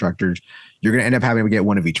 senseis, instructors. You're going to end up having to get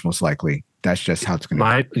one of each, most likely. That's just how it's going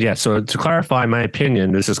to be. Yeah. So to clarify my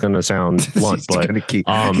opinion, this is going to sound blunt, but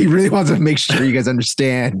he really wants to make sure you guys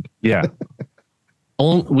understand. Yeah.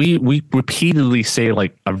 We repeatedly say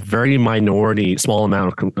like a very small amount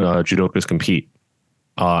of judokas compete.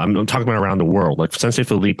 I'm talking about around the world. Like Sensei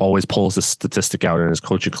Philippe always pulls this statistic out in his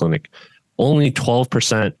coaching clinic. Only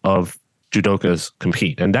 12% of judokas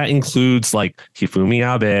compete, and that includes like Hifumi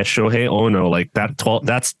Abe, Shohei Ono. Like that's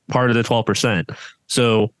part of the 12%.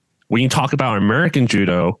 So when you talk about American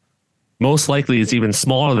judo, most likely it's even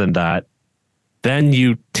smaller than that. Then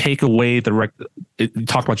you take away you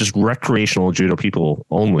talk about just recreational judo people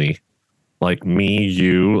only, like me,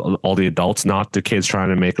 you, all the adults, not the kids trying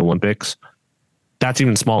to make Olympics. That's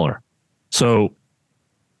even smaller. So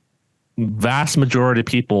vast majority of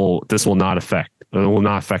people, this will not affect. It will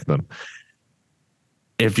not affect them.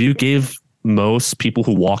 If you give most people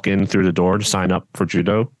who walk in through the door to sign up for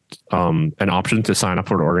judo an option to sign up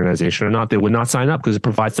for an organization or not, they would not sign up because it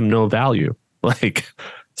provides them no value. Like,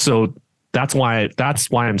 so that's why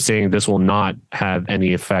I'm saying this will not have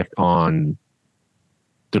any effect on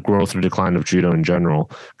the growth or decline of judo in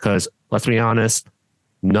general. Because let's be honest,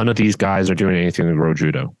 none of these guys are doing anything to grow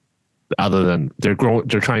judo, other than they're trying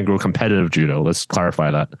to grow competitive judo. Let's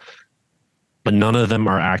clarify that. But none of them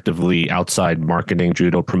are actively outside marketing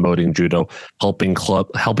judo, promoting judo, helping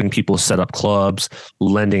people set up clubs,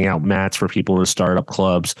 lending out mats for people to start up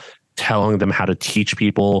clubs, telling them how to teach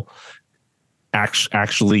people,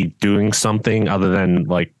 actually doing something other than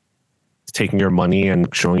like taking your money and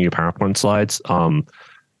showing you PowerPoint slides,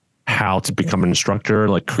 how to become an instructor,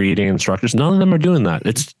 like creating instructors. None of them are doing that.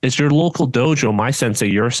 It's your local dojo, my sensei,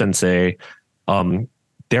 your sensei.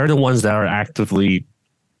 They're the ones that are actively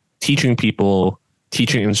teaching people,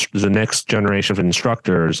 teaching the next generation of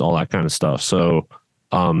instructors, all that kind of stuff. So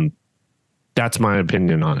that's my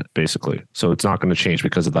opinion on it, basically. So it's not going to change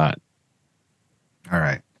because of that. All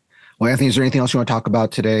right. Well, Anthony, is there anything else you want to talk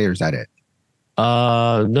about today, or is that it?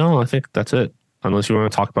 No, I think that's it. Unless you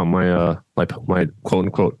want to talk about my my quote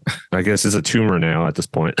unquote, I guess it's a tumor now at this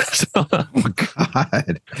point. Oh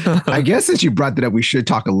God. I guess since you brought that up, we should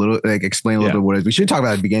talk a little, like explain a little bit what it is. We should talk about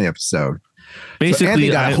it at the beginning of the episode. Basically,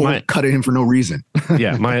 so Anthony cut him for no reason.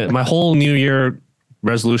 Yeah, my whole New Year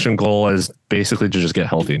resolution goal is basically to just get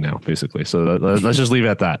healthy now. Basically, so let's just leave it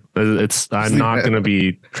at that. I'm not going to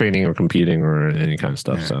be training or competing or any kind of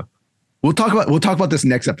stuff. Yeah. So we'll talk about this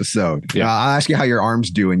next episode. Yeah, I'll ask you how your arms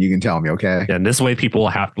do, and you can tell me. Okay. Yeah, and this way people will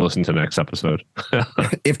have to listen to the next episode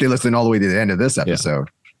if they listen all the way to the end of this episode.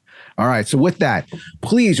 Yeah. All right. So with that,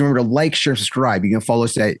 please remember to like, share, and subscribe. You can follow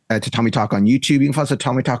us at Tatami Talk on YouTube. You can follow us at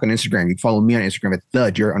Tatami Talk on Instagram. You can follow me on Instagram at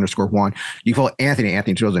 _Juan. You can follow Anthony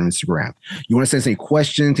Tudos on Instagram. You want to send us any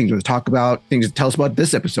questions, things you want to talk about, things to tell us about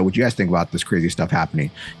this episode, what you guys think about this crazy stuff happening.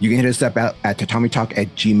 You can hit us up at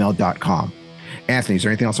tatamitalk@gmail.com. Anthony, is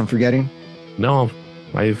there anything else I'm forgetting? No,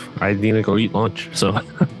 I need to go eat lunch. So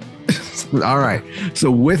all right. So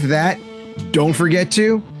with that, don't forget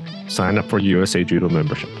to sign up for USA Judo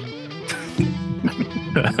membership.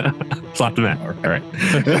 Slap the mat. All right.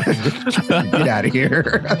 Get out of here.